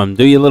you want.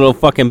 Do your little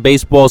fucking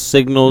baseball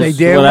signals, They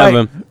damn whatever.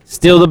 right.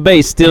 Steal the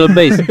base. Steal the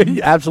base.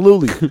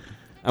 Absolutely.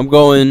 I'm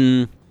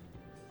going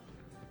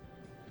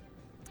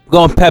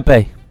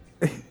Pepe.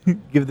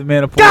 Give the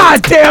man a point.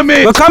 God damn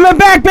it! We're coming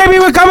back, baby.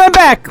 We're coming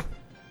back.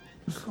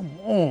 Come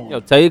on. Yo,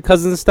 tell your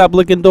cousins to stop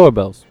licking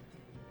doorbells.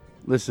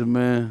 Listen,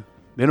 man.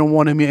 They don't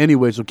want him here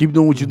anyway, so keep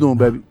doing what you're doing,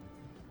 baby.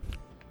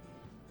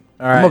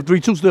 All I'm right. up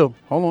 3-2 still.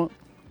 Hold on.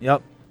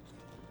 Yep.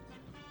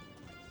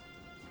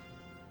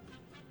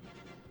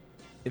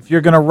 If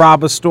you're going to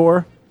rob a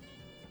store,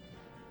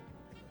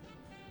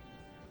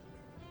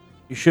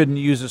 you shouldn't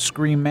use a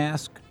scream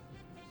mask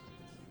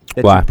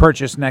that Why? you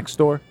purchase next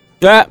door.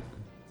 Yeah.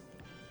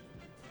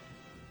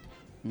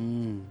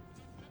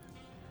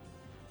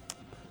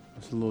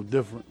 That's a little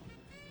different.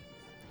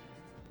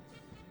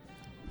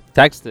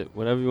 Text it.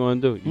 Whatever you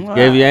want to do. You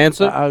gave your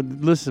answer?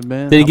 Listen,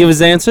 man. Did he give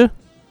his answer?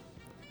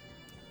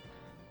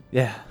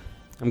 Yeah.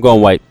 I'm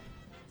going white.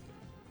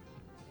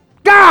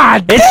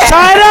 God It's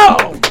tied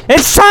up.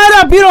 It's tied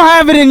up. You don't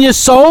have it in your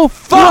soul. You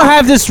don't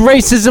have this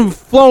racism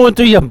flowing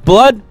through your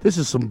blood. This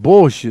is some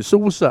bullshit. So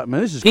what's up,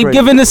 man? This is Keep crazy.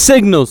 giving the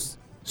signals.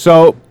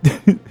 So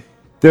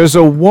there's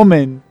a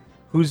woman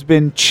who's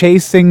been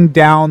chasing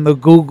down the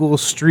Google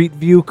Street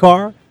View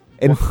car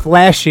and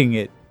flashing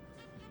it.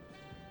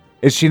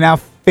 And she now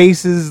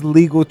faces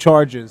legal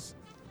charges.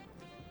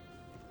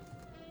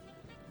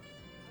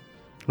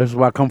 This is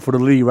why I come for the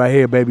lead right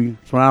here, baby.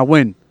 That's when I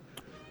win.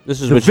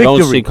 This is The what you don't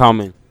victory. see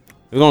coming.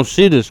 You don't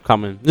see this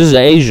coming. This is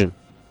Asian.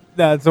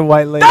 That's a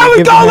white lady. There we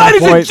Give go, me that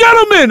ladies and point.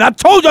 gentlemen. I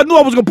told you I knew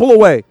I was going to pull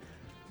away.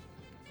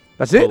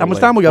 That's it? Pull How much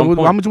away. time we got? 1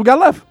 point. How much we got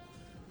left?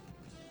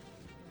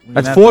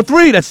 That's That's-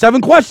 4-3. That's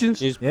 7 questions.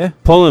 He's Yeah.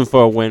 pulling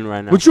for a win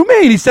right now. What you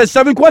mean? He said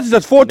 7 questions.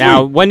 That's 4-3.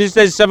 Now, when you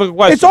say 7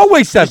 questions, It's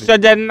always 7. You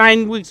said that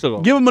 9 weeks ago.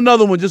 Give him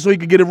another one just so he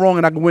can get it wrong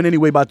and I can win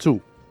anyway by 2.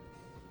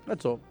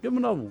 That's all. Give him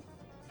another one.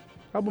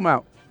 Help him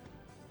out.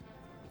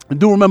 And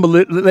do remember,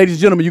 ladies and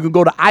gentlemen, you can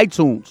go to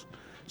iTunes,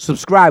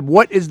 subscribe.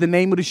 What is the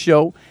name of the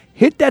show?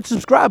 Hit that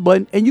subscribe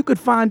button, and you could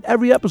find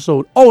every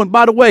episode. Oh, and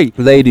by the way,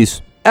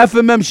 Ladies,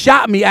 FMM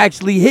Shot Me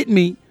actually hit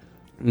me.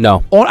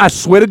 no. I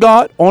swear to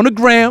God, on the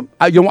gram.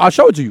 I'll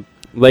show it to you.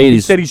 He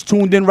Ladies, said he's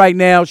tuned in right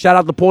now. Shout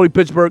out to Paulie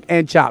Pittsburgh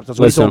and Chops. That's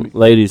what he told listen, me.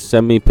 ladies,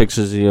 send me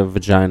pictures of your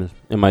vagina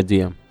in my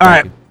DM. All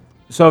right.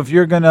 So if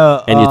you're going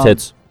to And your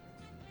tits.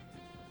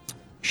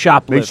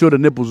 shoplift, Make sure the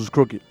nipples is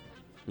crooked.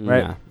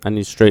 right. Nah, I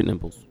need straight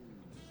nipples.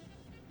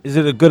 Is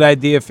it a good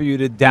idea for you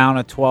to down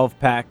a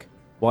 12-pack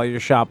while you're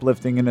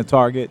shoplifting in a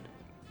Target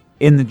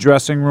in the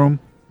dressing room?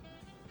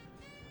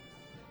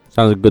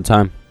 Sounds like a good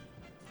time.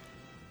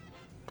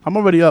 I'm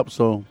already up,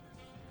 so.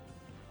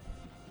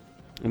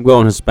 I'm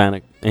going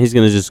Hispanic, and he's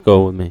going to just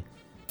go with me.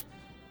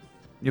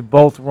 You're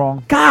both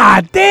wrong.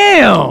 God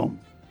damn!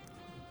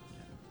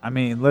 I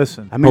mean,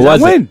 listen. I mean, I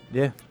win.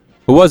 Yeah.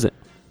 Who was it?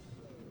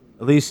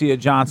 Alicia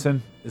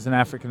Johnson is an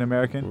African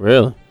American.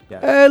 Really?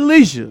 Hey,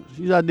 Alicia.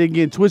 She's out there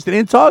getting twisted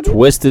in Target.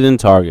 Twisted in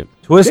Target.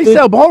 Twisted. They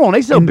sell. Hold on.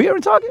 They sell beer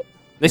in Target.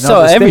 They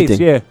sell the everything.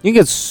 States, yeah. You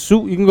can get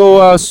You can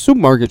go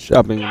supermarket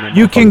shopping.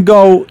 You can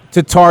go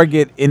to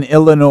Target in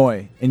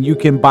Illinois and you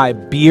can buy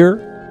beer,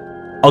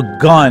 a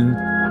gun,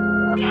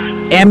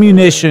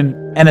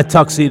 ammunition, and a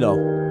tuxedo.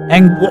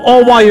 And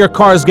all while your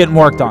car is getting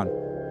worked on.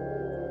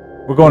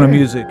 We're going to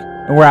music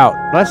and we're out.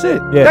 That's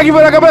it. Yeah. Thank you for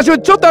that. God bless you.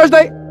 Until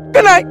Thursday.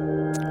 Good night.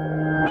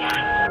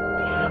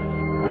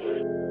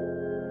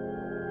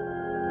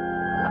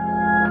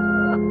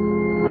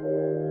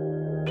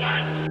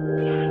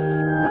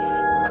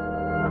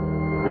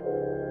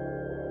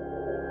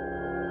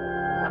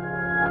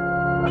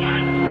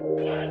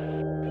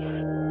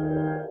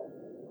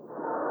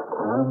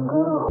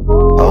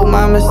 Oh,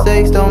 my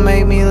mistakes don't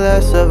make me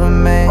less of a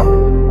man.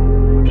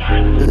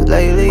 'Cause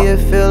lately it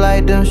feel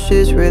like them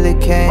shits really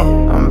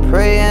came. I'm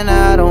praying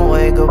I don't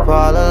wake up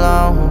all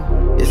alone.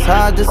 It's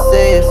hard to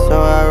say it,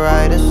 so I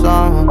write a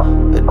song.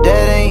 But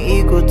that ain't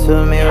equal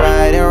to me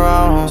right and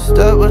wrong.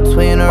 Stuck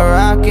between a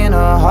rock and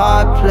a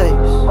hard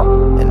place.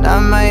 And I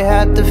might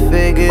have to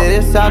figure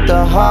this out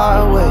the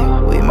hard way.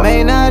 We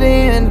may not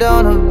end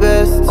on the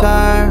best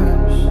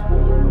terms.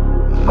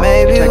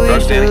 Maybe we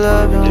should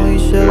love and we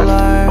should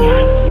learn.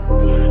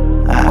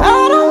 I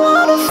don't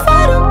wanna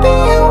fight or be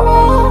at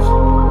war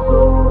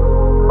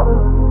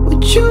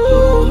with you,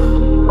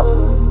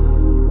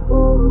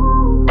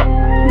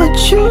 but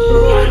you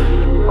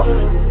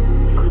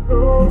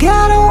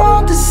gotta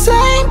want the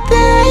same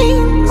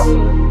things.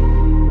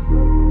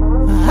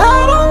 I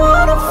don't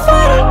wanna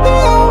fight or be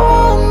at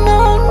war,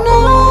 no,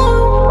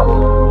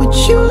 with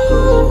you,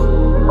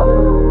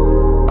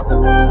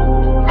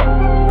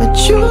 but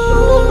you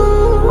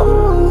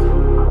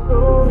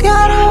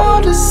gotta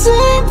want the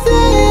same thing.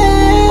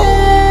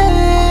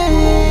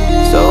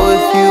 So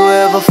if you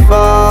ever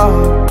fall,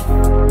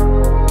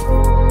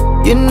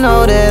 you know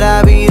that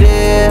I'll be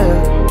there.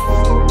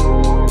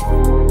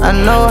 I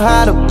know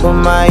how to put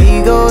my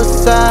ego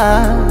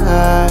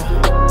aside.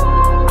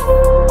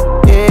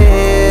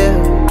 Yeah.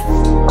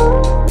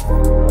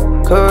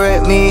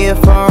 Correct me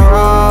if I'm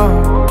wrong.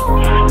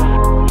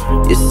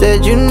 You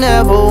said you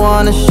never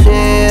wanna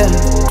share.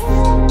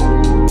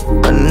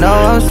 I know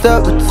I'm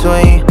stuck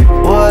between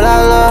what I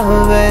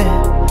love and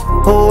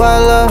who I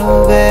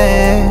love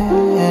and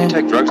You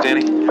take drugs,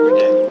 Danny? Every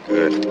day.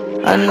 Good.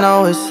 I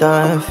know it's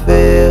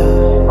unfair.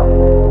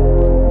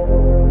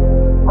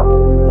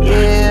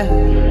 Yeah,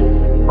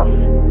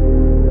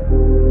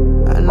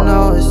 I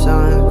know it's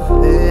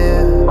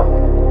unfair.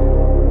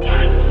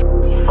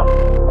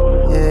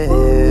 Yeah.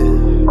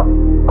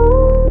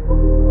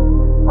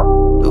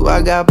 Do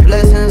I got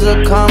blessings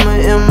are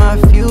coming in my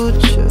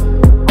future?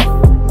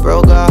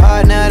 Broke her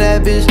heart, now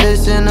that bitch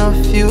lives in the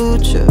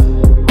future.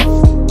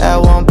 At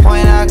one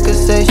point I could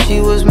say she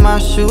was my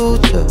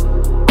shooter.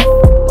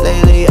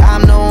 Lately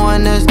I'm the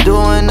one that's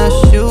doing the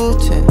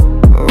shooting.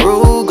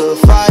 Ruger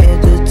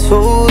fired the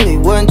tool, he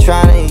wasn't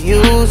trying to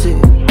use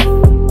it.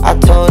 I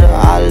told her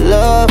I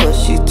love her,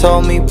 she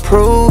told me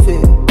prove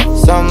it.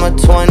 Summer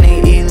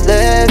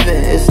 2011,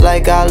 it's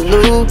like I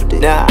looped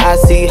it. Now I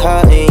see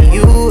her and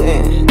you,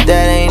 and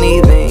that ain't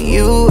even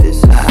you, it's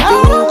stupid.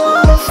 I don't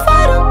wanna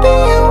fight or be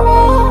at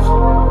war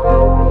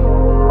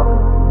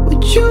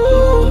with you,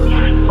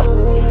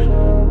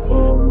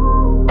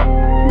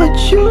 but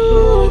you.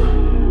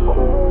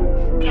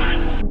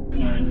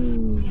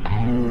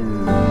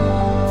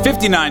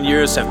 59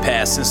 years have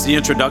passed since the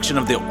introduction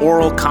of the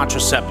oral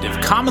contraceptive,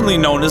 commonly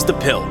known as the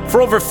pill.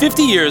 For over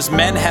 50 years,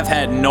 men have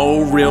had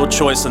no real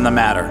choice in the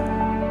matter.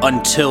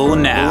 Until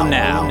now.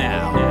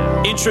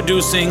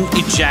 Introducing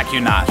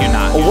Ejaculate,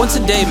 a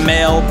once-a-day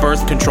male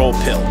birth control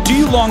pill. Do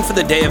you long for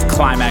the day of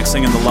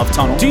climaxing in the love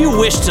tunnel? Do you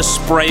wish to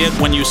spray it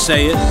when you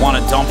say it? Want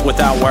to dump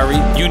without worry?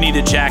 You need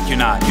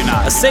Ejaculate,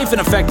 a safe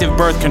and effective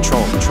birth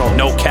control.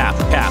 No cap.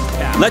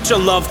 Let your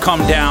love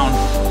come down.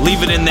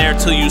 Leave it in there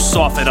till you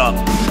soften it up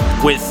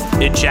with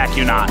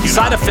Ejaculate.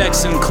 Side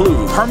effects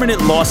include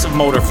permanent loss of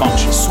motor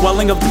function,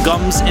 swelling of the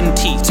gums and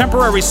teeth,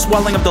 temporary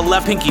swelling of the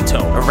left pinky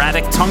toe,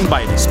 erratic tongue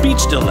biting,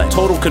 speech delay,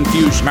 total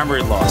confusion,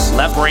 memory loss,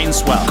 left brain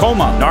swell,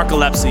 coma,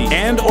 narcolepsy,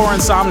 and or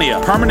insomnia,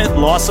 permanent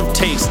loss of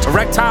taste,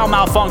 erectile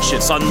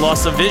malfunction, sudden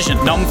loss of vision,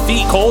 numb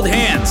feet, cold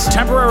hands,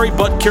 temporary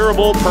but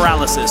curable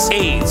paralysis,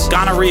 AIDS,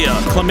 gonorrhea,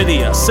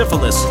 chlamydia,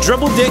 syphilis,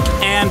 dribble dick,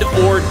 and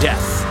or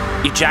death.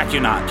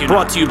 Ejaculate,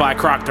 brought to you by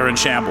Procter &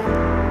 Gamble.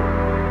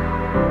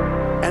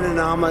 An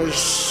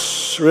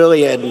anonymous,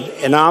 really an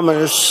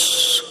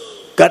anonymous,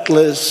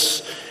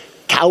 gutless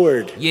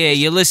coward. Yeah,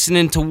 you're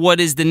listening to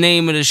What Is the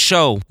Name of the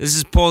Show. This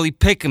is Paulie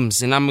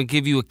Pickums, and I'm gonna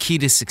give you a key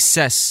to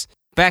success.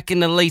 Back in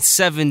the late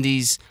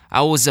 70s,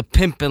 I was a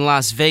pimp in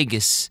Las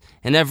Vegas,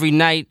 and every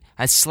night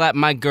I'd slap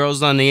my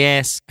girls on the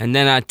ass, and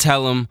then I'd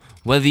tell them,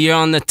 whether you're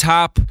on the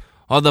top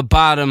or the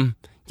bottom,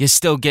 you're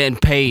still getting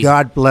paid.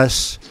 God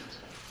bless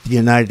the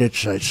United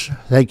States.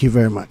 Thank you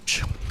very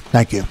much.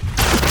 Thank you.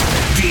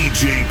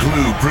 DJ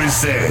Clue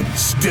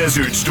presents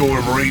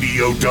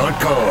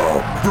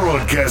DesertStormRadio.com,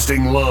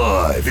 broadcasting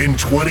live in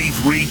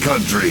 23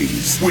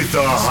 countries with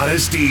the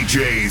hottest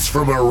DJs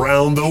from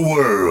around the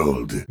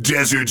world.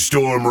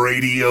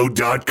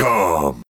 DesertStormRadio.com.